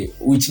airplay,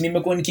 which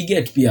nimekuwa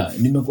nikiget pia,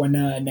 nimekuwa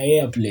na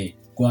airplay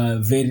kwa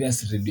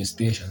various radio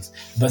stations,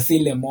 but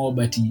ile mob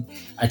ati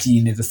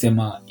inaweza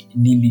sema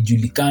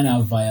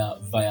nilijulikana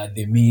via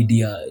the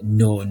media.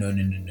 No.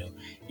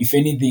 If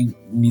anything,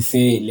 ni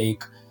say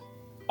like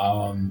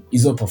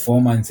hizo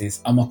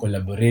performances ama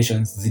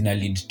collaborations zina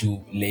lead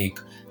to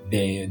like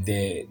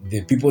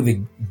the people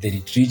that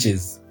it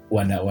reaches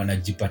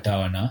wanajipata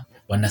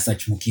wana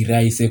search Muki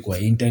Rai kwa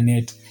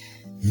internet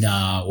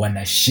na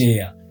wana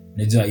share,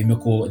 najua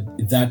imekuwa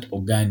that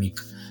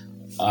organic.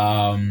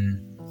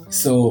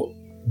 So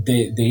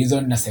the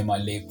reason nasema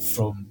like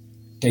from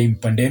time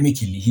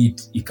pandemic ili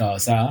hit ikawa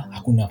saa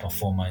hakuna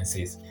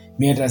performances,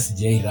 mimi hata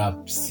sijai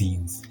rap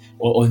since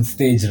on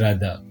stage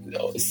rather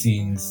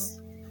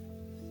since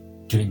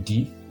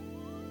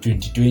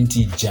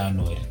 2020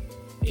 January.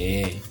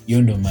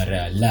 Hiyo ndo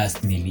mara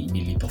last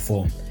nili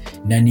perform,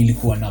 na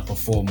nilikuwa na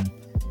perform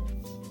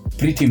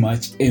pretty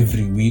much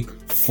every week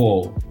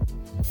for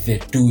the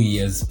 2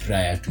 years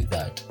prior to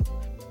that.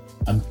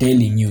 I'm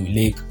telling you,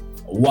 like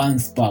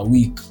once per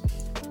week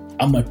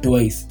ama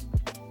twice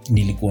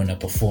nilikuwa na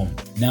perform,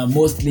 na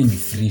mostly ni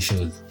free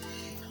shows.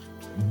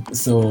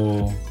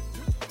 So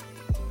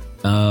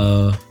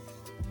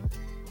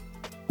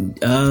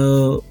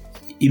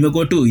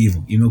imekuwa tu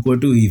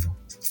hivyo.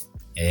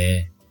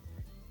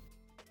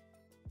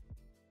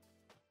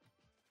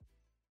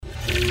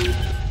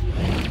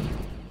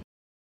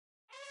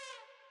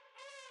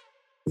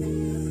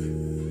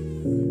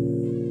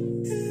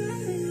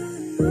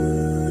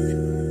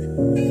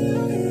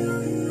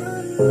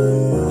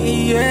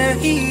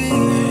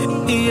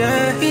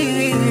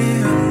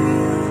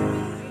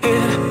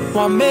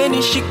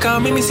 Wamenishika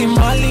mimi si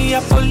mali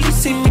ya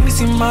polisi, mimi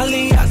si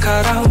mali ya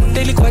karau,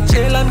 daily kwa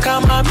jela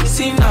kama mimi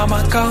sina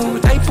makao,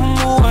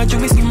 taipumua juu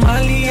mimi si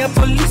mali ya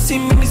polisi, polisi,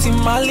 mimi si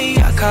mali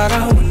ya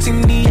karau.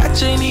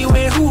 Usiniache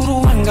niwe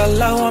huru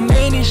angalau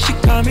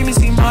amenishika. Mimi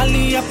si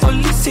mali ya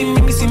polisi,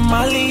 mimi si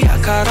mali ya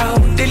karau.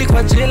 Deli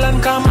kwa jela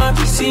kama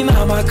bisi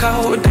na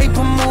makao.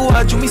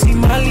 Daipumua juu mimi si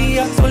mali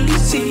ya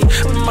polisi,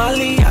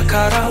 mali ya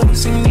karau.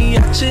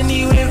 Usiniache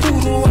niwe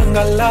huru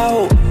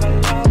angalau.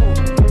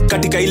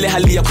 Katika ile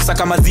hali ya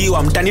kusaka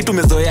maziwa mtani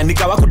tumezoea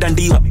nikawa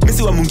kudandiwa.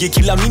 Mimi wa Mungi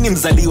kila mimi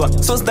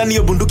mzaliwa. So ndani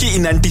ya bunduki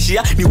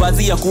inanitishia. Ni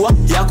wazi ya kuwa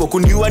yako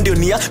kuniua ndio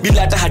nia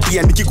bila hata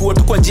hatia. Nikikuwa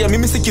tu kwa njia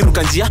mimi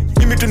sikiruka njia.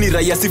 Mimi tu ni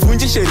raia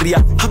sivunji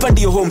sheria. Hapa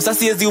ndio home sasa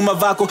siwezi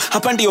umavako.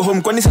 Hapa ndio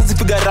home kwani sasa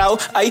sipiga rao.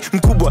 Ai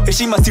mkubwa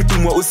heshima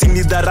situmwa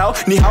usinidharau.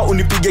 Ni hao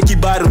unipige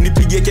kibaru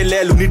nipige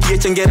kelele nitie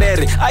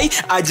chengerere. Ai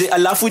aje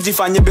alafu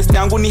jifanye best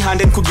yangu ni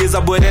hande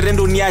kugeza borere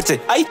ndo niache.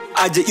 Ai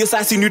aje hiyo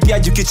sasa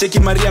unitiaje kicheki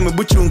Maria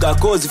mebuchunga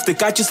cause if they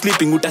catch you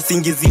sleeping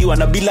utasingiziwa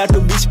na bila to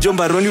bish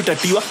jombaroni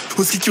utatiwa.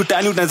 Usiki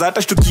utani unaanza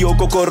hata shtukio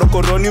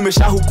kokorokoroni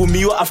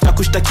umeshahukumiwa after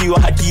kushtakiwa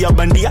hatia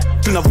bandia.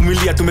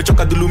 Tunavumilia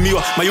tumechoka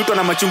dhulumiwa mayuto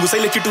na machungu sasa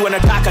ile kitu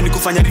wanataka ni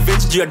kufanya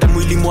revenge juu ya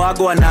damu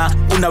ilimwagwa na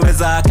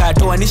unaweza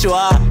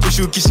katoanishwa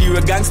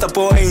ushukishiwe gangster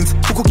points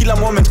huku kila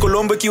moment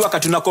Colombo kiwa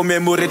katuna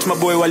commemorate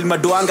maboy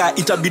walimadoanga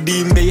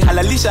itabidi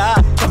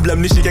meihalalisha kabla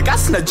mnishike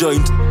kasi na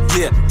joint.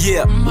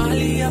 Yeah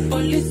mali ya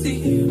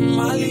polisi,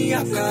 mali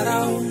ya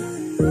karau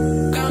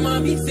kama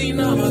bisi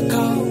na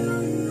makao.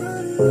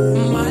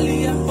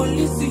 Mali ya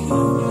polisi,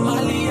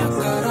 mali ya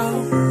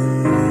karau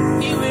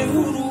niwe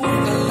huru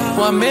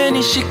angalau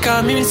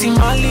wamenishika. Mimi si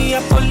mali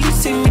ya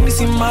polisi, mimi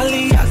si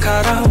mali ya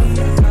karau.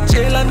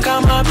 Jela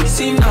kama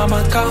bisi na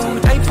makao.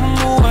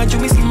 Daipumua juu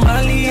mimi si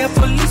mali ya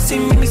polisi,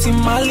 mimi si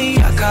mali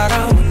ya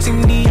karau.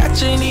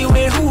 Usiniache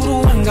niwe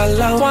huru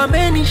angalau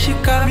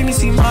wamenishika. Mimi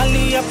si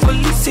mali ya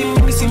polisi,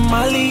 mimi si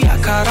mali ya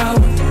karau.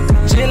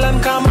 Jela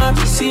kama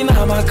bisi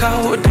na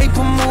makao.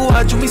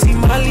 Daipumua juu mimi si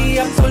mali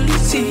ya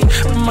polisi,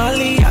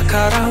 mali ya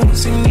karau.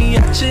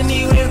 Usiniache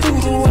niwe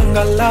huru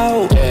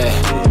angalau.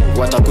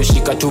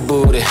 Watakushika tu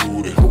bure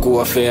huku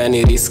wafea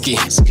ni riski.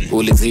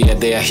 Ulizia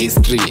their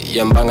history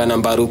ya Mbanga na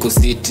Mbaruku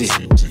City.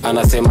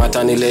 Anasema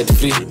atani let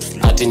free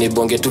ati ni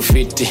bonge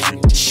 250.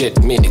 Shit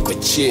mimi niko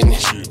chini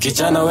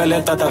kijana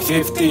wele tata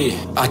 50.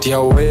 Ati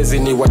hauwezi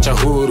ni wacha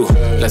huru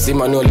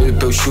lazima ni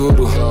walipe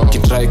ushuru.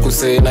 Kitrai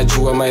kuse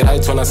najua my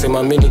rights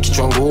wanasema mimi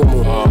kichwa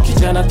ngumu.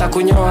 Kijana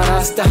takunyoa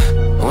rasta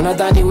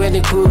unadhani wewe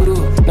ni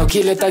kuru na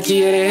kile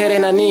takierehere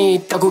na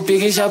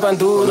nitakupigisha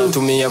banduru.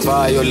 Tumia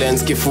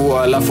violence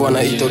kifua alafu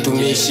anaita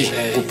utumishi.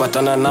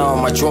 Kupatana nao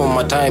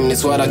machoma time ni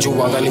swala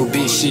juu angali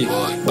ubishi.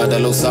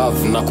 Badala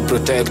usafu na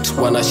kuprotect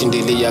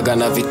wanashindilia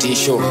gana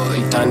vitisho.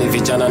 Tani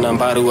vijana na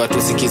mbaru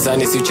watu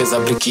sikizani si ucheza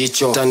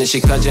brikicho. Tani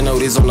shikaje na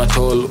horizontal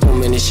toll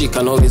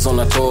umenishika na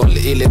horizontal toll.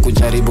 Ile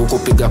kujaribu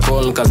kupiga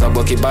call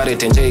kazabwa kibare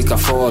tenje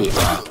ikafall.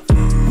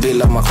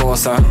 Bila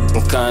makosa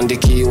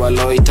nkaandikiwa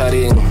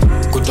loitering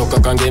kutoka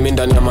kangemi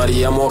ndani ya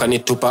Mariamu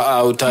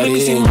kanitupa outari.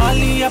 Mimi si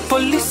mali ya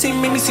polisi,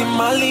 mimi si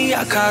mali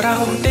ya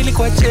karau. Deli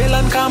kwa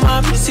jela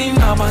kama bisi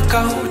na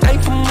makao.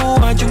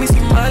 Daipumua juu mimi si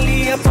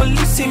mali ya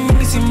polisi,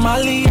 mimi si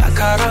mali ya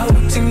karau.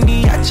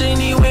 Usiniache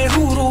niwe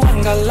huru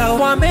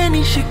angalau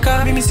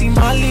wamenishika. Mimi si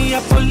mali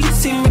ya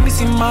polisi, mimi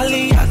si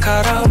mali ya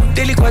karau.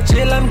 Deli kwa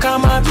jela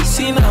kama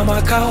bisi na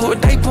makao.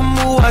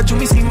 Daipumua juu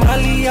mimi si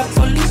mali ya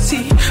polisi,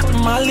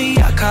 mali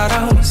ya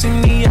karau.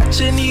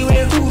 Usiniache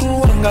niwe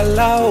huru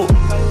angalau.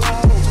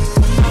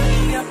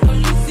 Mali ya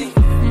polisi,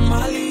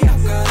 mali ya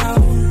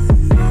karau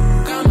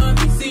kama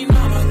bisi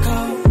na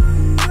makao.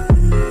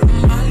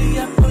 Mali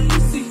ya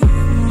polisi,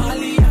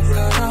 mali ya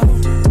karau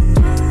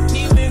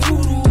niwe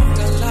huru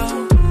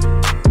angalau.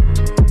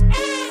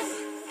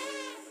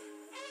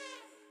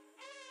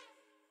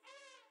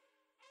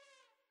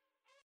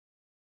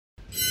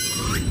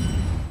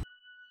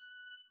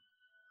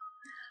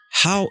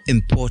 How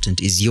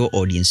important is your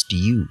audience to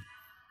you?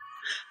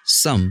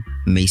 Some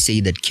may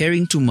say that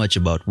caring too much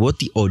about what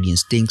the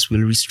audience thinks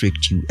will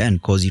restrict you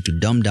and cause you to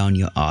dumb down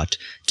your art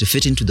to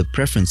fit into the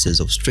preferences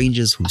of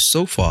strangers who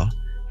so far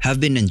have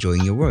been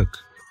enjoying your work.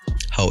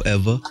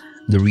 However,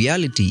 the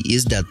reality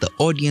is that the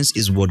audience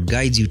is what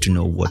guides you to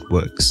know what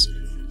works.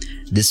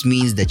 This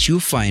means that you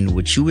find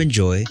what you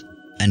enjoy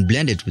and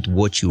blend it with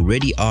what you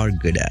already are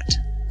good at.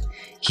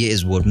 Here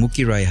is what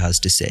Muki Rai has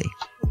to say.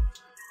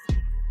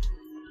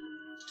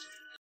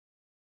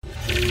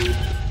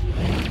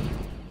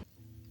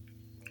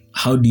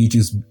 How do you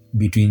choose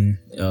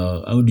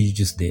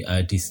the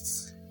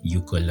artists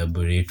you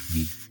collaborate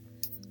with?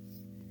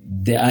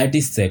 The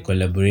artists I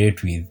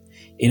collaborate with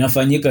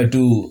inafanyika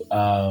tu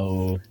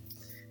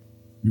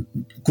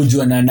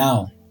kujuana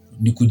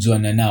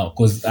nao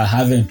cause I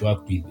haven't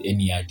worked with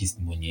any artist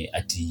mwenye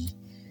ati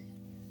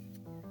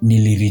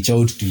nili reach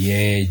out to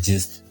ye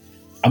just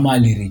ama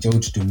ali reach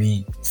out to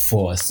me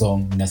for a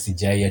song na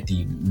sijai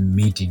ati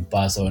meet in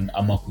person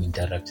ama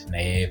kuinteract na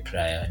ye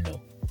prior.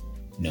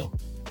 No.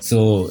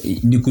 So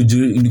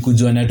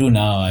nikujuana tu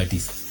na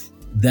artists.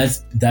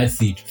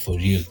 That's it for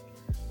real.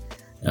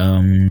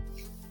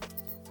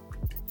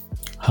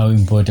 How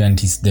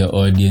important is the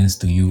audience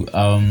to you?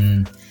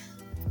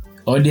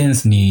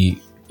 Audience ni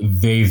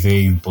very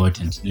very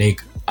important.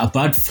 Like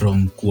apart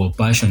from kuwa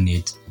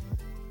passionate,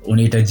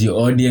 unahitaji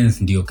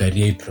audience ndio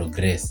career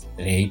progress,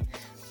 right?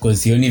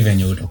 Because sioni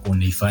venye utakuwa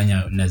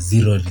unaifanya na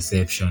zero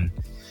reception.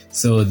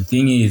 So the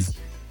thing is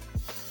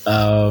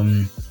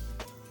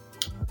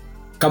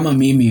kama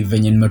mimi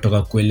venye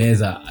nimetoka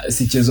kueleza,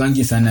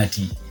 sichezwangi sana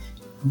ati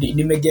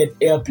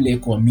nimeget airplay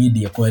kwa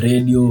media, kwa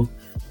radio,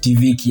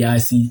 TV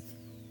kiasi,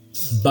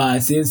 but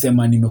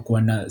sema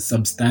nimekuwa na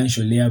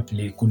substantial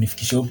airplay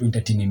kunifikisha hapo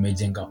ati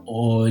nimejenga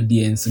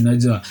audience,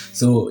 unajua.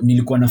 So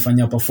nilikuwa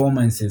nafanya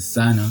performances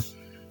sana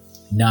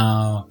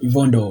na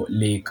hivyo ndo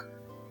like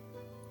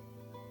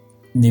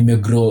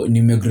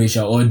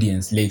nimegrowsha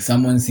audience. Like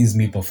someone sees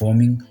me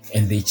performing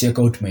and they check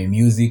out my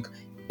music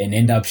and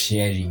end up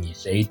sharing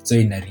it, right? So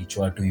ina reach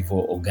watu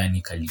hivyo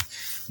organically,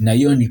 na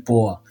hiyo ni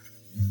poa.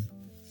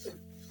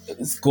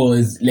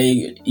 Because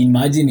like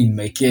imagine in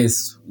my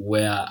case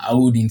where I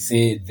wouldn't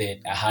say that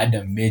I had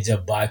a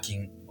major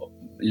backing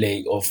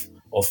like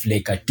of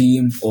like a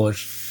team or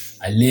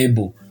a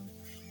label,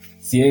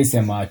 siwezi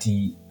sema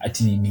ati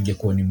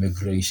ningekuwa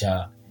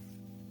nimegrowsha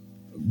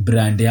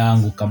brand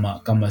yangu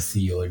kama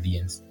si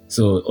audience.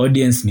 So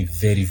audience ni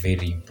very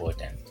very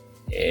important.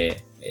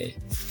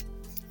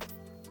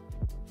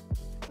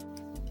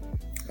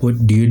 What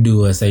do you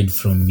do aside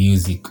from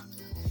music?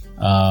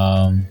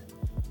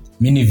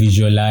 Mimi ni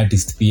visual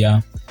artist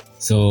pia,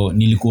 so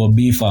nilikuwa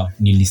bifa,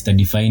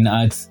 nilistudy fine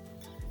arts,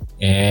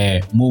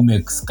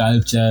 make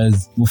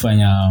sculptures,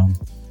 mufanya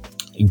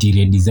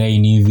interior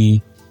design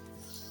hivi.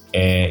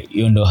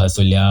 Hiyo ndo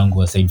hustle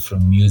yangu aside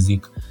from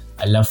music.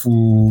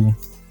 Alafu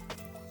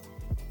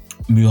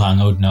mi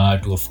hang out na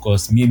watu, of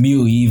course. Mi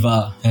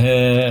uiva,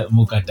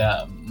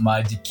 mukata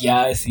maji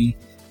kiasi,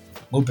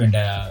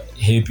 mupenda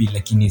happy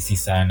lakini si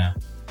sana.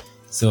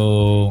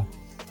 So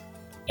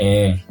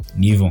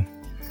nivo.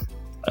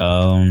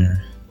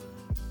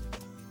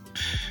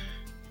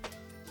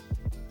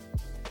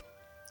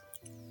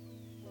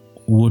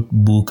 What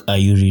book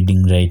are you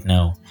reading right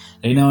now?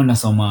 Right now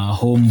nasoma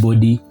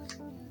Homebody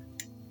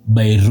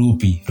by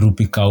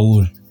Rupi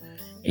Kaur.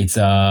 It's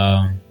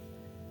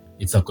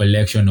a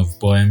collection of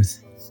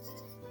poems,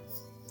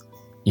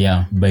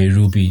 by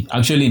Rupi.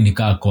 Actually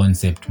nika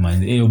concept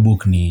man, hiyo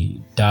book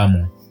ni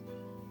tamu.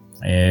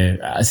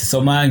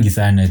 Sisomangi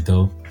sana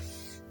though,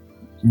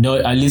 no,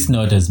 at least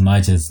not as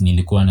much as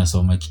nilikuwa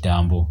nasoma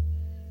kitambo.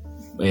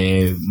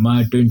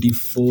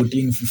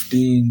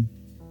 2014-15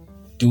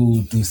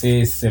 to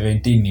say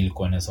 17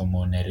 nilikuwa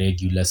nasoma na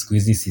regular, siku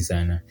hizi si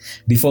sana.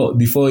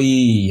 Before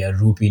hii ya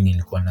Rupi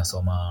nilikuwa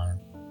nasoma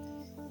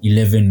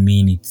 11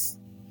 minutes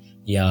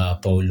ya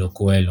Paulo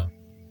Coelho.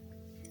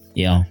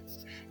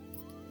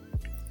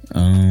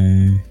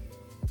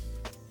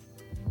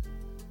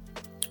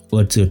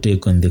 What's your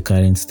take on the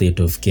current state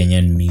of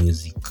Kenyan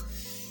music?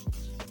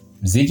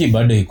 Mziki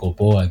bado iko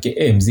poa.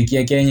 Mziki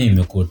ya Kenya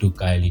imekuwa tu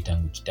kali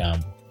tangu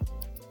kitambo.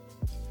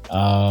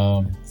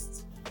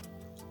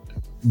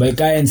 By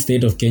current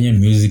state of Kenyan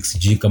music,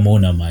 sijui kama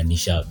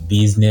unamaanisha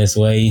business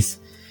wise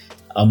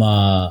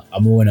ama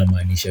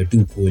unamaanisha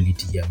tu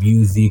quality ya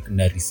music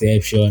na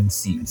reception,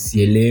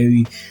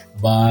 sielewi.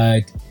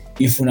 But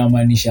if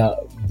unamaanisha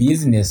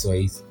business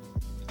wise,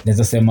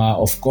 naweza sema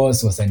of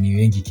course wasanii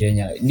wengi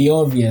Kenya ni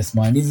obvious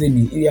man.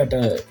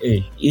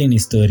 Hii ni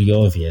story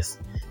obvious.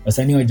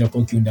 Wasanii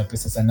wajakuwa kiunda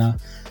pesa sana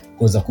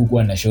kwa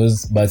kukuwa na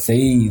shows, but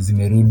sahii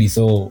zimerudi,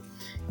 so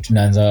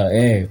tunaanza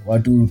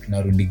watu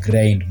tunarudi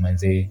grind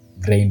manze,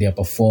 grind ya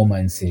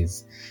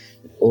performances.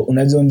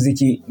 Unajua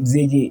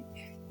mziki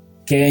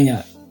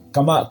Kenya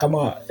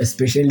kama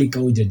especially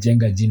kama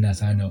hujajenga jina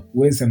sana,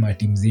 wewe sema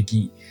ati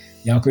mziki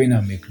yako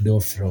ina make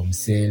dough from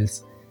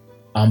sales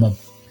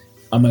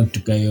ama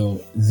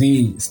tukayo.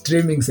 The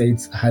streaming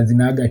sites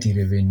hazinaga ti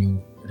revenue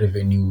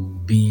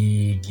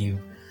big.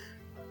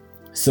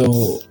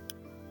 So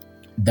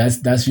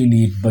that's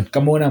really it. But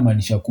kama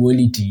unamaanisha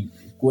quality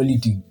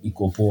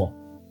iko poa.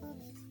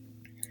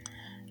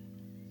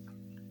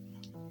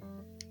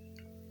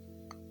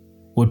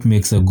 What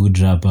makes a good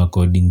rapper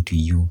according to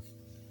you?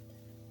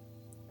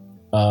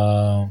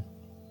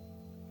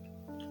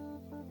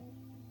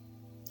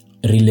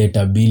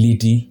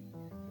 Relatability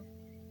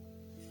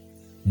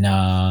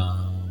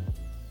na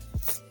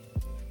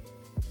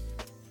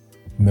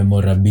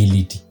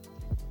memorability.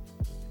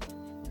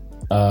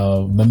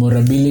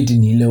 Memorability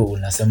ni ile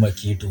unasema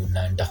kitu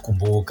na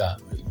nitakumbuka.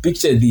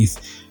 Picture this,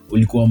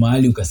 ulikuwa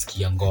mahali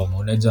ukasikia ngoma,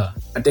 unajua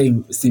hata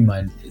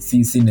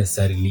si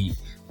necessarily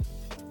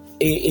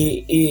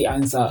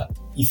answer.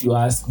 If you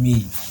ask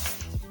me,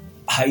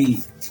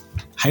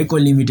 haiko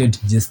limited to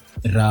just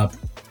rap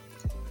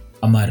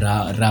ama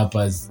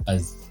rappers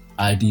as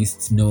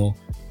artists, no.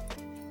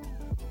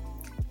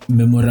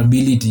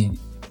 Memorability,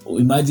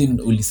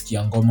 imagine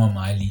ulisikia ngoma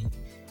mahali,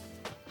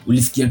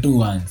 ulisikia tu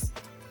once,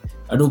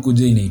 hata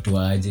ukujua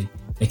inaitwa aje,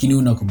 lakini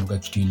unakumbuka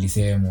kitu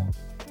ilisemwa,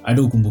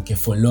 hata ukumbuke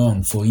for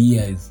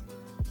years.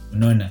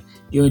 Unaona,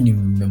 hiyo ni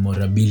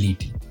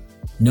memorability.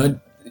 Not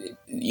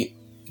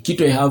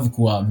kitu I have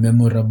kuwa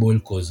memorable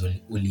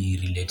cause uli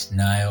relate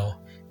nayo,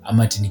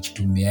 ama ati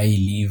nikitumia hii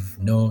live.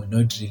 No,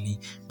 not really.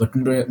 But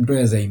mtu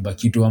anaweza imba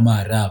kitu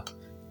ama rap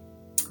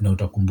na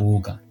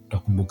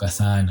utakumbuka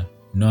sana,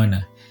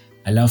 unaona.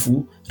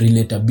 Alafu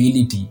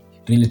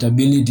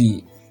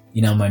relatability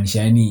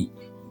inamaanisha yani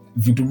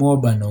vitu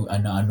moba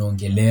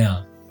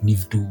anaongelea ni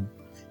vitu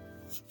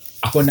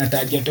ako na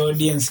target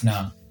audience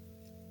na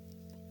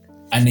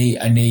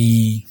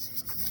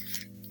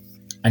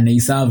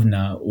serve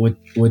na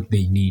what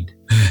they need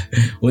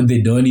what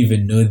they don't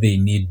even know they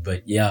need.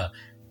 But yeah,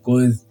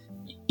 cause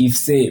if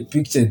say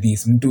picture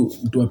this,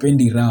 mtu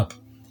apendi rap,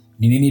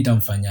 ni nini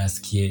itamfanya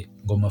asikie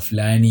ngoma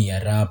fulani ya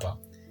rapa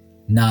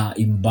na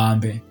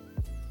imbambe?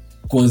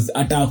 Cause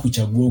hata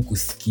kuchagua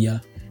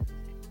kusikia,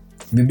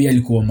 maybe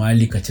alikuwa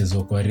mahali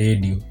kachezwa kwa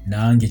radio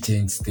na ange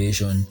change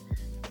station,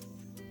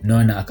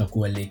 unaona,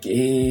 akakuwa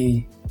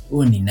like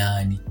huyo ni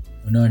nani,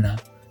 unaona,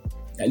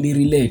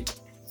 alirelate.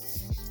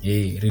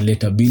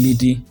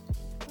 Relatability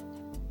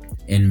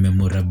and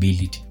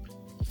memorability.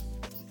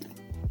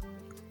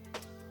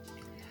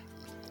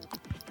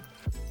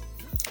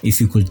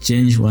 If you could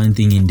change one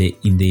thing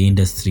in the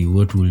industry,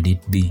 what would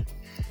it be?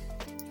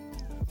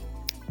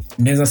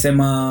 Naweza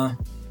sema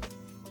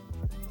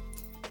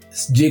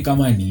sijui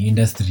kama ni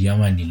industry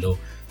ama ni law.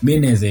 Mimi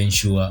naweza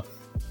ensure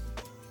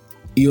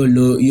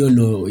hiyo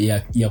law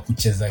ya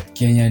kucheza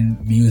Kenyan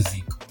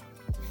music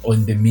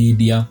on the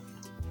media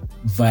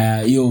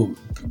via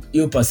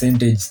hiyo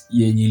percentage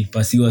yenye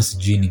ilipasiwa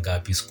sijui ni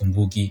ngapi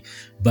sikumbuki,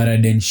 but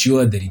I'd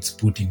ensure that it's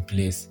put in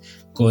place,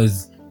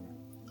 because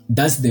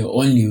that's the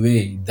only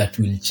way that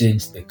will change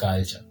the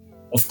culture.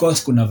 Of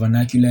course kuna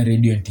vernacular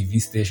radio and TV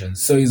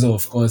stations, so hizo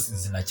of course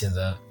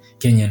zinacheza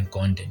Kenyan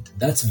content.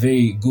 That's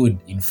very good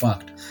in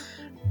fact,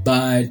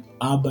 but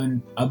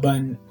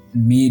urban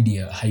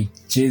media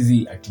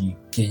haichezi ati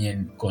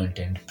Kenyan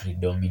content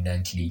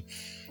predominantly.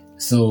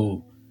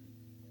 So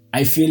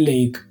I feel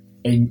like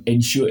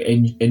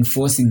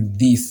enforcing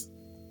this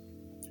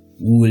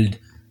would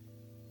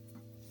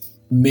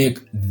make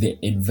the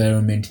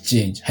environment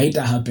change.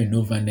 Haita happen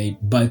overnight,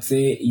 but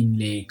say in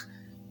like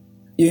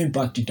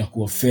impact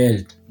itakuwa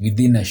felt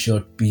within a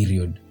short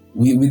period,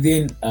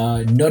 within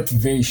not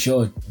very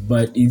short,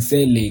 but in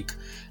say like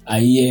a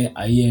year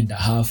and a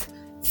half,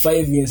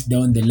 5 years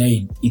down the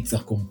line, it's a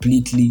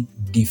completely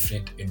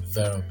different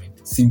environment,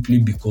 simply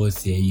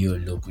because ya hiyo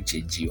law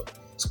kuchangiwa.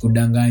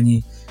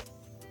 Sikudanganyi,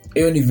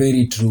 hiyo ni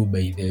very true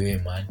by the way,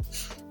 man.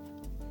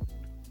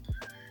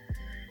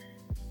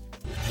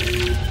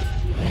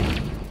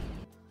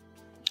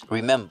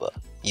 Remember,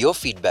 your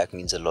feedback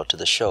means a lot to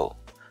the show.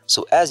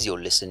 So as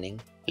you're listening,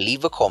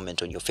 leave a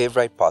comment on your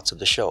favorite parts of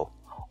the show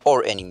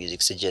or any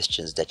music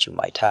suggestions that you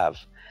might have.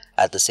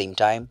 At the same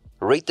time,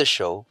 rate the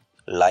show,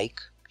 like,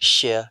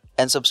 share,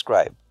 and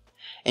subscribe.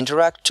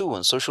 Interact too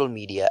on social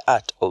media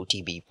at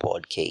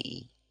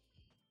Otbpodke.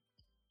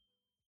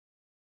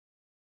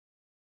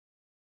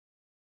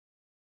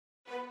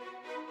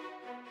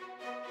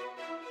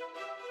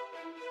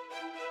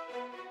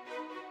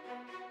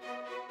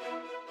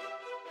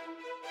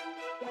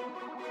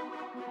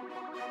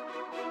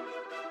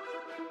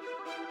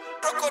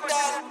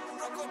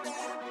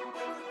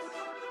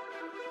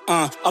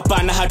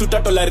 Apana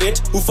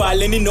hatutatolerate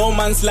ufaleni no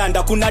man's land.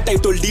 Hakuna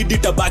title deed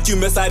itabaki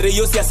umesare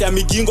yo siasa ya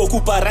migingo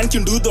kuparanki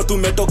ndudo.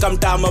 Tumetoka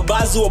mtama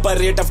bazu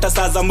operate after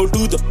saa za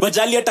mududo.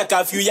 Wajali hata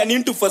curfew yani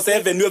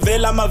 247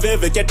 wevela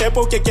maveve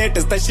ketepo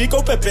kekete stashika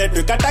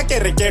upepetwe katake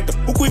reketo.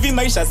 Huku hivi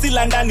maisha si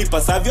landani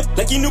pasavyo,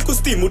 lakini huku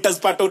steam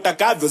utazipata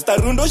utakavyo.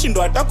 Starundo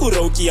shindo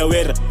atakuraukia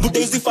wera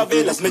budezi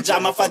favelas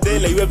mejama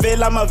fadhela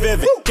iwevela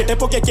maveve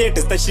ketepo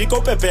kekete stashika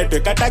upepetwe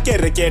katake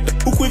reketo.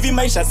 Huku hivi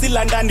maisha si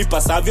landani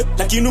pasavyo,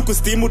 lakini huku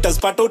steam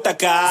utazipata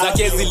utakaa.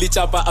 Zake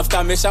zilichapa after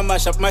amesha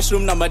mashup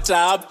mushroom na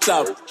matap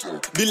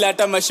bila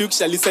hata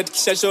mashukisha liset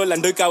kisha shola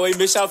ndo ikawa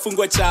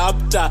imeshafungwa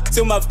chapter.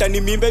 Sio mafuta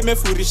ni mimba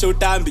imefurisha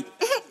utambi.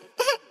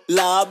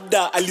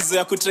 Labda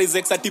alizoea kutry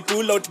zex ati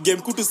pull out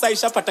game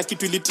kutusaisha pata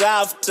kitu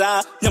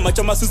ilitrafta. Nyama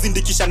choma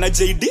suzindikisha na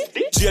JD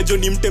Jia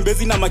Johnny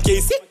mtembezi na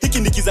makesi. Hiki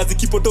ni kizazi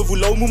kipotovu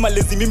laumu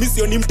malezi. Mimi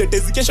sio ni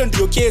mtetezi, kesho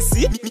ndio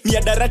kesi.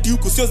 Miadarati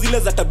huku sio zile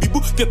za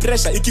tabibu. Pia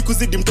pressure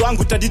ikikuzidi mtu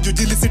wangu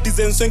tadijujili.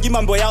 Citizens wengi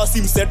mambo yao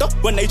si mseto,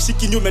 wanaishi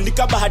kinyume ni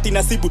kabahati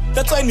nasibu.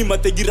 That's why ni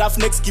mategi rough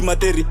next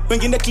kimateri.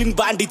 Wengine clean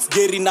bandits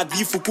geri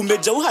nadhifu.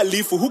 Kumeja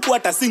uhalifu huku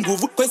hata si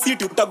nguvu. Kwa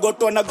city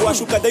utagotwa na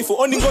guashuka dhaifu.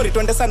 Oni ngori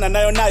twende sana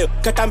nayo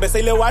katambe sa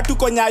ile watu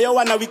konyayo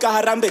wanawika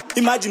harambe.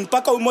 Imagine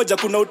paka umoja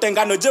kuna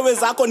utengano. Jewe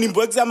zako ni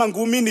mbwegze ama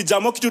ngumi ni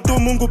jamo kitu tu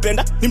Mungu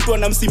penda. Ni mtu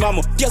ana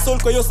msimamo. Tia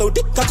soul kwa hiyo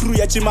sauti kakru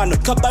ya chimano.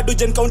 Kabado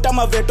jen counter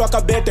maveto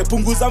akabete.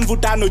 Punguza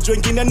mvutano jo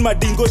wengine ni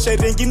madingo.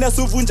 Shairi wengine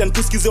suvunja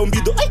nikusikize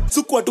ombido.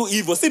 Sikuwa tu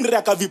hivyo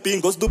sinrea ka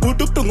vipingo.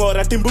 Sdubutu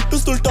kutungora timbuktu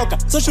stultoka.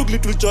 So shughuli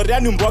tulichorea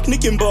ni mbwak ni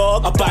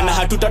kimbok. Apana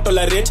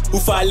hatutatolerate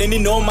ufaleni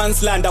no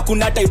man's land.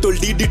 Hakuna title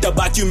deed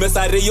itabaki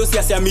umesare yo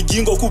siasa ya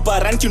migingo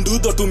kuparanki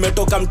ndudo.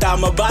 Tumetoka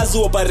mtama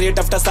bazu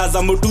operate after saa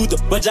za mududo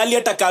wajali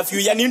hata kafyu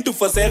yani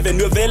 247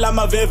 niwevela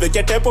maveve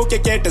ketepo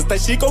kekete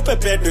stashika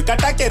upepetwe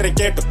katake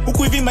reketo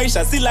huku hivi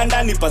maisha si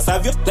landani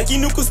pasavyo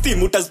lakini huku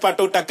steam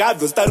utazipata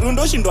utakavyo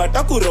starundo shindo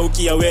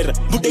atakuraukia wera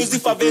budezi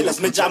favela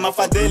smejama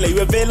fadhela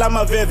iwevela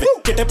maveve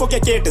ketepo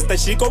kekete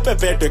stashika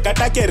upepetwe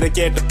katake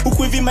reketo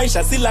huku hivi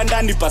maisha si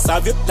landani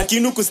pasavyo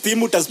lakini huku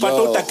steam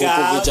utazipata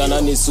utakavyo huku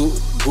vijana ni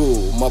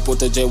sugu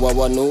mapoteje wa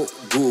wanugu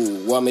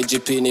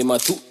wamejipini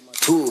matu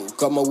tu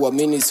kama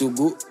uamini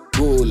sugu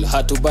Cool.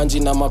 Hatubanji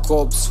na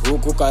makops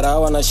huku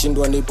karawa na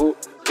shindwa ni bu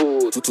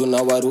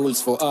tuna wa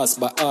rules for us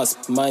by us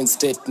mind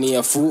state ni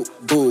ya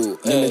fubu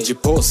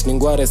nimejipost ni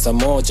ngware saa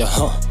moja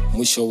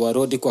mwisho wa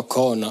rodi kwa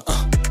kona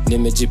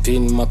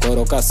nimejipin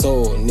makoroka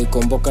so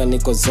nikomboka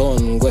niko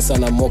zone ngwesa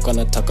na moka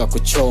nataka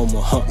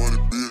kuchomwa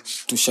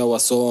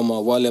tushawasoma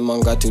wale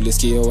mangati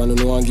ulisikia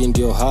wanunuangi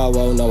ndio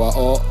hawa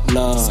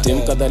unawaona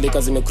steam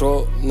kadhalika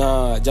zimekro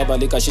na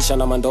jabalika shisha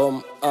na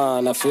mandom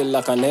na feel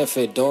like an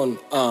efe don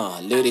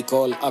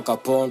lyrical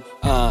akapon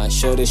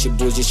shore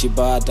shibuji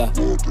shibada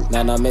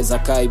na meza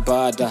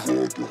kaibada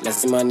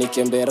lazima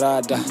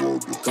nikemberada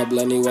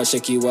kabla niwashe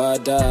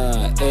kiwada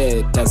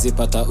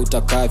tazipata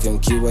utakavyo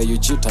mkiwa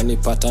yujuta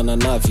nipatana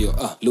navyo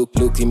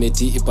look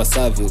imeti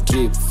ipasavyo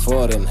trip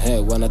foreign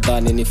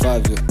wanadhani ni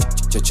favyo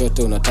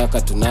chochote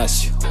unataka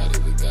tunasho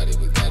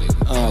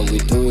we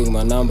doing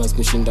my numbers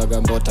kushinda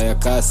gambota ya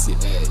kasi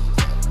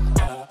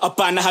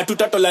Apana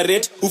hatuta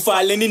tolerate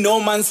ufale ni no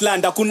man's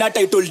land hakuna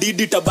title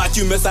deed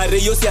tabaki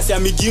umesare yo siasa ya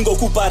migingo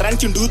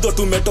kuparanchi ndudo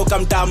tumetoka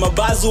mtama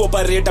bazu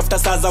operate after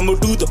saza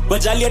mududo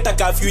wajali hata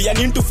kafyu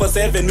yani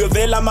 247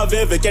 niwevela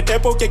maveve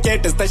ketepo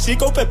kekete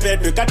stashika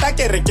upepetwe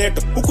katake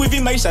reketo huku hivi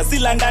maisha si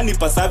landani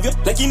pasavyo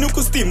lakini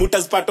huku steam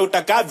utazipata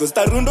utakavyo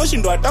starundo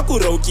shindo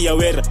atakuraukia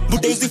wera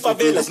budezi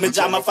favela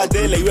smejama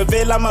fadhela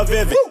iwevela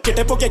maveve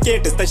ketepo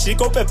kekete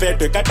stashika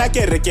upepetwe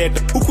katake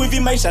reketo huku hivi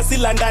maisha si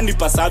landani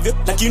pasavyo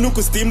lakini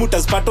huku steam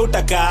utazipata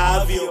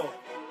utakavyo.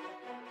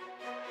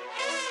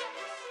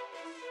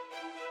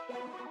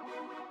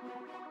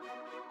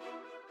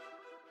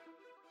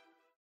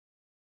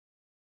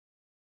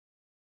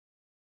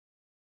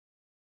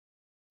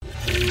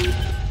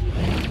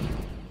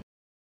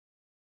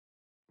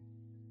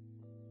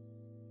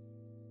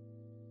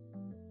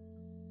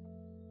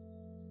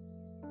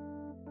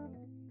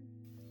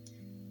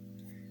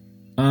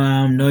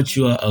 I'm not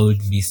sure I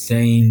would be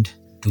signed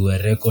to a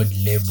record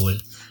label,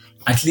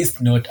 at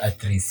least not a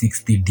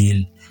 360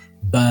 deal,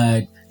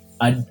 but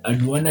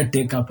I'd want to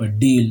take up a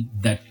deal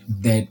that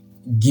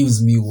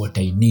gives me what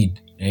I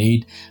need,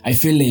 right? I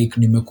feel like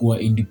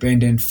nimekuwa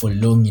independent for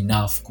long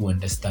enough to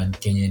understand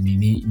Kenya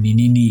ni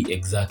nini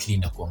exactly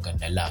na kuanga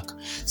na lack.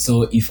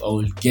 So if I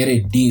will get a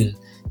deal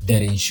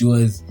that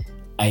ensures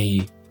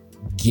I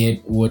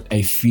get what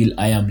I feel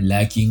I am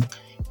lacking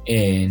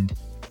and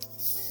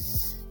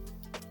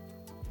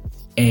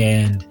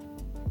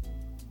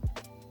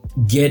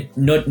get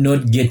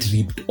not get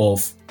ripped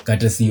off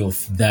courtesy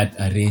of that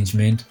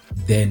arrangement,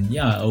 then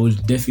yeah, I will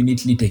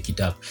definitely take it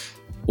up.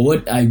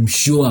 What I'm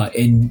sure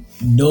and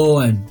no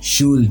one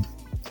should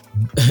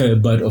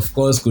but of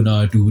course kuna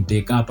watu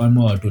take up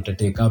ama watu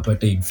take up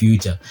at in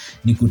future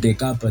ni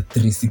kutake up a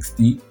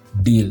 360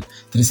 deal.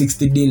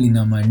 360 deal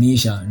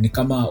inamaanisha ni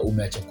kama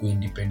umeacha ku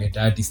independent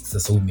artist,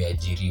 sasa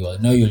umeajiriwa.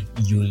 Now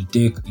you'll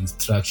take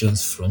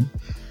instructions from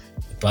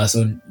the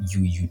person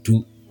you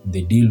took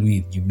the deal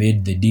with, you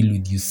made the deal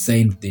with, you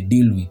signed the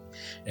deal with,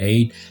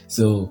 right?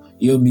 So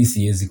hiyo mimi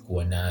siwezi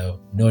kuwa nayo,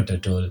 not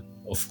at all,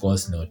 of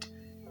course not.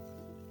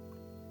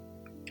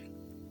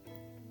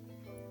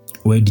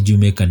 Why did you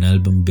make an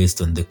album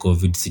based on the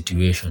COVID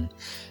situation?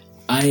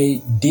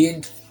 I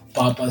didn't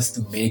purpose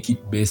to make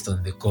it based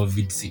on the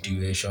COVID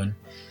situation.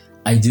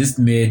 I just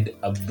made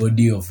a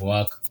body of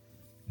work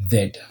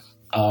that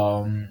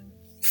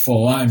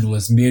for one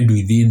was made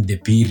within the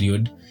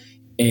period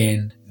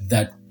and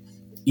that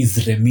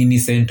is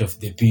reminiscent of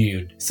the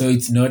period. So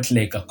it's not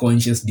like a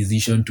conscious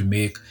decision to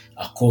make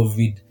a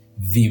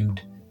COVID-themed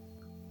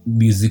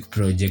music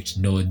project.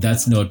 No,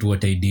 that's not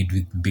what I did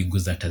with Mbingu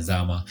za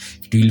Tazama.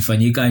 Kitu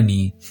ilifanyika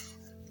ni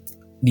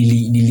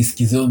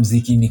nilisikiza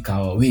mziki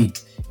nikawa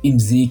wait, hii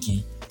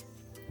mziki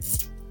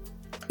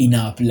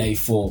ina apply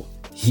for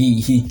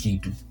hii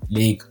kitu.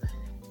 Like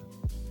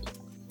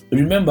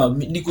remember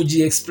ni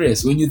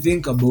kuji-express. When you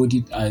think about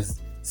it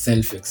as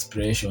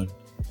self-expression,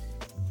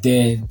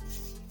 then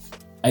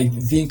I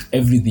think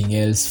everything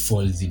else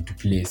falls into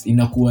place.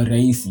 Inakuwa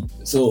rahisi.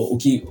 So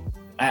okay,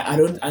 I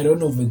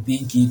don't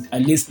overthink it,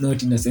 at least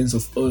not in a sense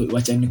of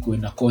wacha nikuwe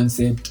na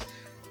concept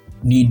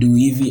ni do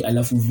hivi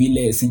alafu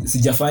vile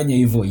sijafanya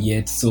hivyo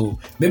yet, so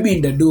maybe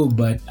ndado,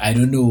 but I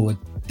don't know what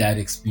that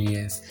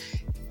experience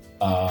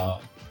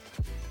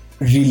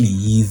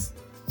really is.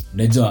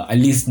 Najua at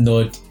least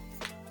not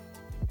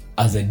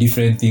as a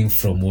different thing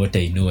from what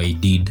I know I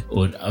did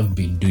or I've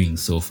been doing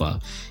so far.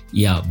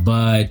 Yeah,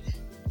 but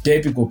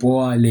type iko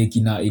poa, like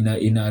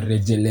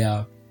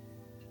inarejelea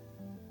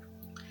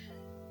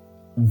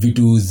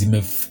vitu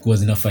zimekuwa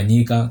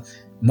zinafanyika.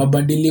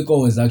 Mabadiliko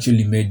was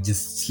actually made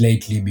just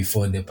slightly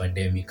before the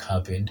pandemic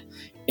happened,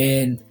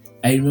 and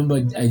I remember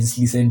I just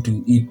listened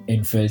to it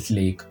and felt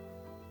like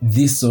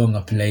this song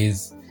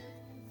applies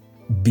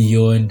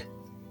beyond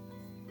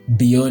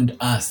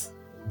us.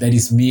 That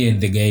is me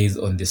and the guys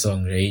on the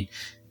song, right?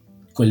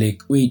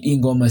 Like, wait,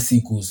 ingoma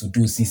si kuhusu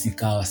tu sisi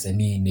kawa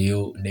wasanii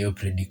nayo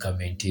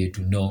predicament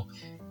yetu, no,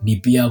 ni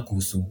pia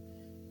kuhusu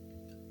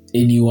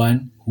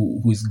anyone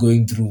who is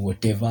going through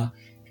whatever,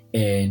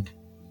 and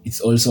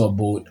it's also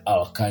about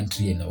our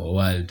country and our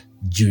world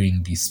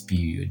during this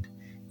period.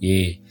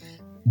 Yeah.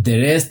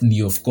 The rest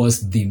ni of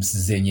course themes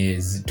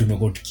zenye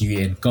tumekuwa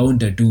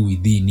encounter tu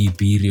within hii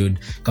period,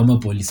 kama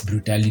police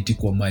brutality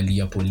kwa mali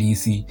ya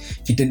polisi,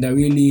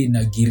 kitendawili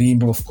na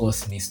girimba of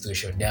course ni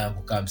situation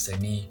yangu kama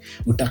msanii,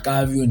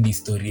 utakavyo ni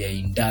story ya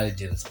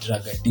indulgence,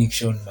 drug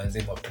addiction,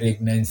 manzema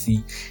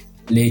pregnancy,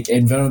 like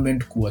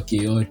environment kuwa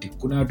chaotic.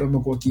 Kuna watu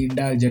wamekuwa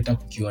kiindulge hata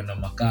kukiwa na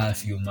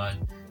makafyu man,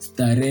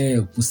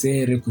 starehe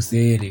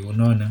kusere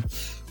unaona.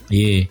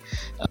 Yeah.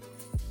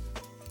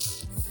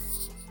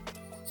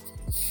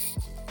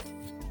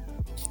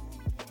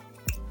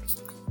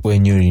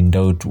 When you're in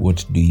doubt,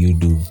 what do you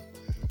do?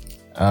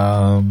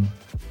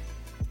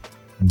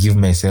 Give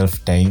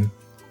myself time.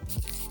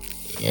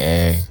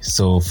 Yeah.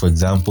 So for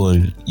example,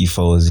 if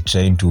I was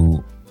trying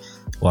to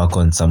work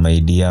on some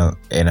idea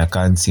and I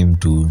can't seem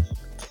to,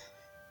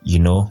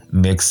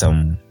 make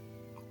some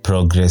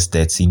progress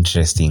that's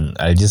interesting,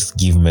 I'll just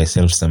give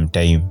myself some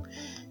time.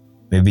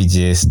 Maybe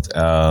just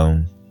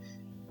go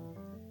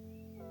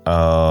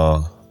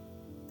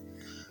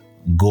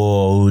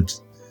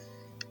out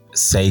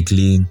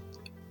cycling,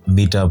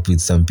 meet up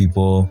with some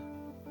people,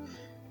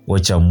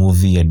 watch a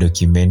movie, a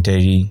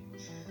documentary,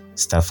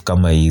 stuff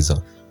kama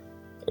hizo.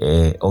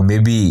 Or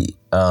maybe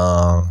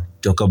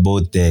talk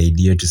about the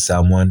idea to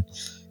someone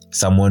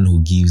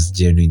who gives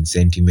genuine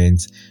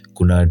sentiments.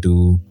 Kuna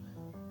watu,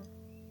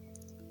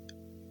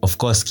 of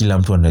course kila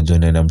mtu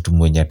anajuana na mtu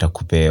mwenye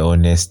atakupea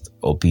honest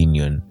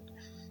opinion,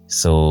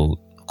 so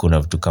kuna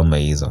vitu kama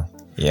hizo.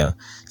 Yeah,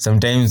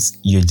 sometimes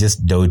you're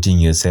just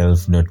doubting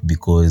yourself, not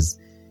because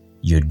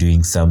you're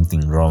doing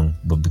something wrong,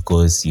 but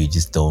because you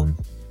just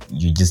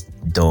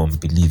don't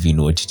believe in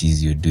what it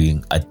is you're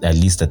doing, at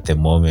least at the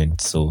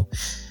moment. So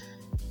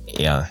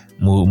yeah,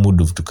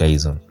 mood of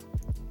tukaizo.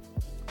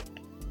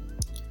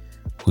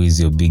 Who is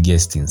your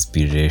biggest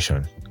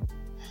inspiration?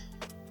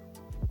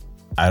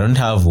 I don't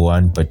have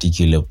one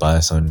particular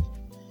person.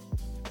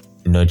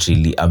 Not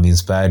really. I'm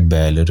inspired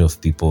by a lot of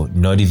people,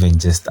 not even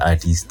just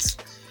artists,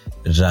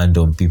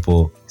 random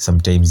people,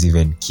 sometimes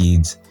even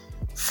kids,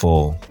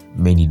 for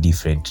many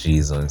different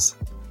reasons.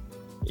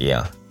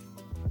 Yeah.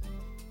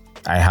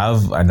 I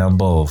have a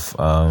number of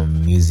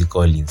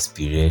musical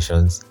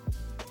inspirations,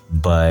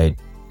 but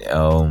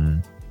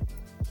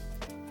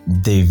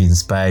they've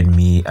inspired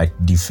me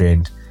at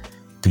different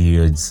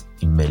periods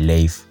in my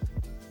life.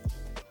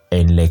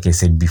 And like I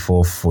said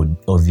before, for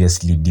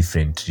obviously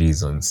different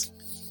reasons.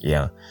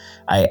 Yeah.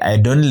 I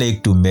don't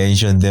like to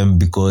mention them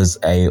because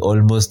I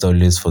almost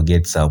always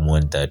forget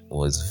someone that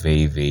was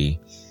very, very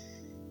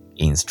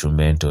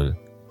instrumental.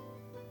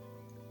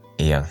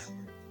 Yeah.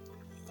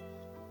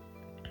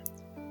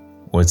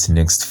 What's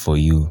next for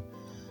you?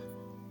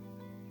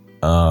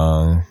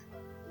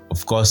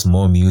 Of course,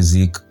 more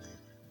music.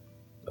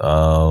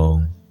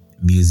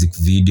 Music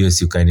videos.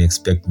 You can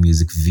expect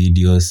music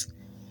videos.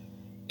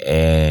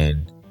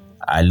 And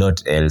a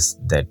lot else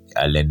that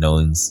I'll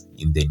announce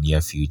in the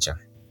near future.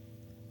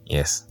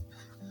 Yes.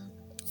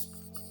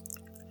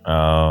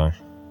 Where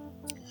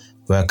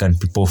can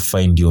people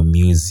find your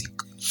music?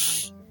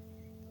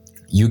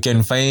 You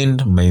can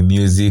find my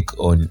music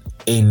on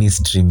any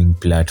streaming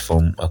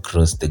platform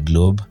across the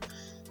globe.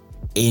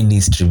 Any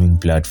streaming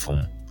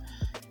platform.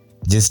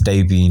 Just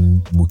type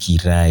in Muki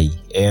Rai,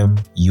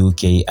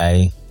 Muki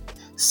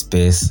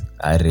space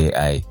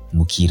Rai.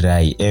 Muki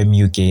Rai,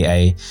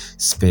 Muki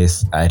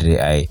space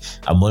Rai.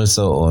 I'm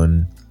also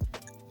on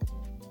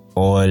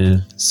all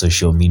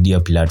social media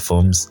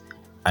platforms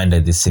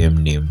under the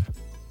same name.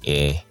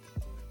 Yeah.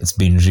 It's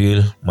been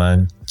real,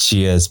 man.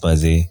 Cheers,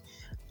 Maze.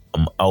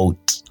 I'm out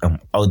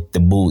the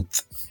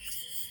booth.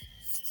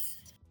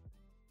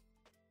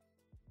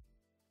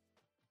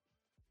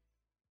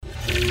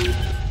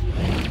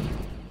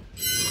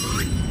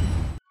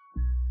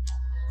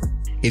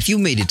 If you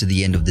made it to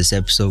the end of this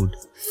episode,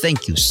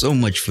 thank you so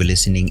much for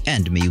listening,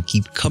 and may you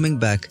keep coming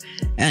back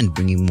and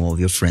bringing more of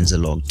your friends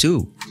along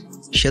too.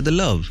 Share the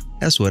love,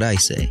 that's what I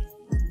say.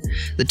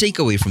 The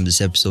takeaway from this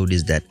episode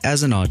is that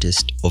as an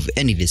artist of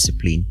any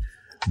discipline,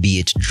 be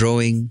it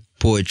drawing,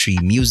 poetry,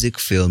 music,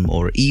 film,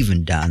 or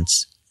even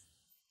dance,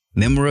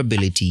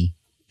 memorability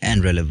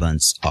and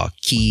relevance are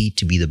key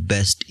to be the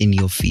best in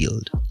your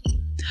field.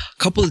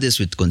 Couple this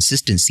with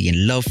consistency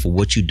and love for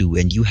what you do,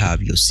 and you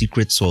have your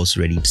secret sauce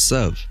ready to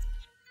serve.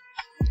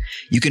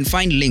 You can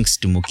find links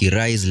to Muki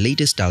Rai's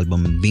latest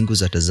album, Mbingu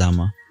za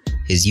Tazama,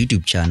 his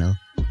YouTube channel,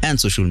 and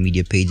social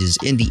media pages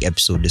in the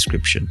episode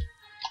description.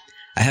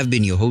 I have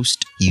been your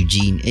host,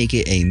 Eugene,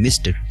 aka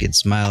Mr. Kid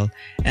Smile,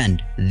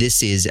 and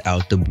this is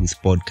Out the Booth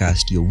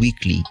Podcast, your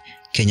weekly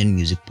Kenyan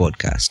music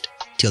podcast.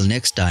 Till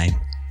next time,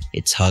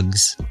 it's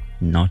hugs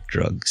not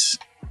drugs.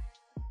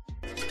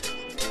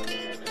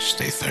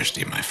 Stay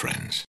thirsty, my friends.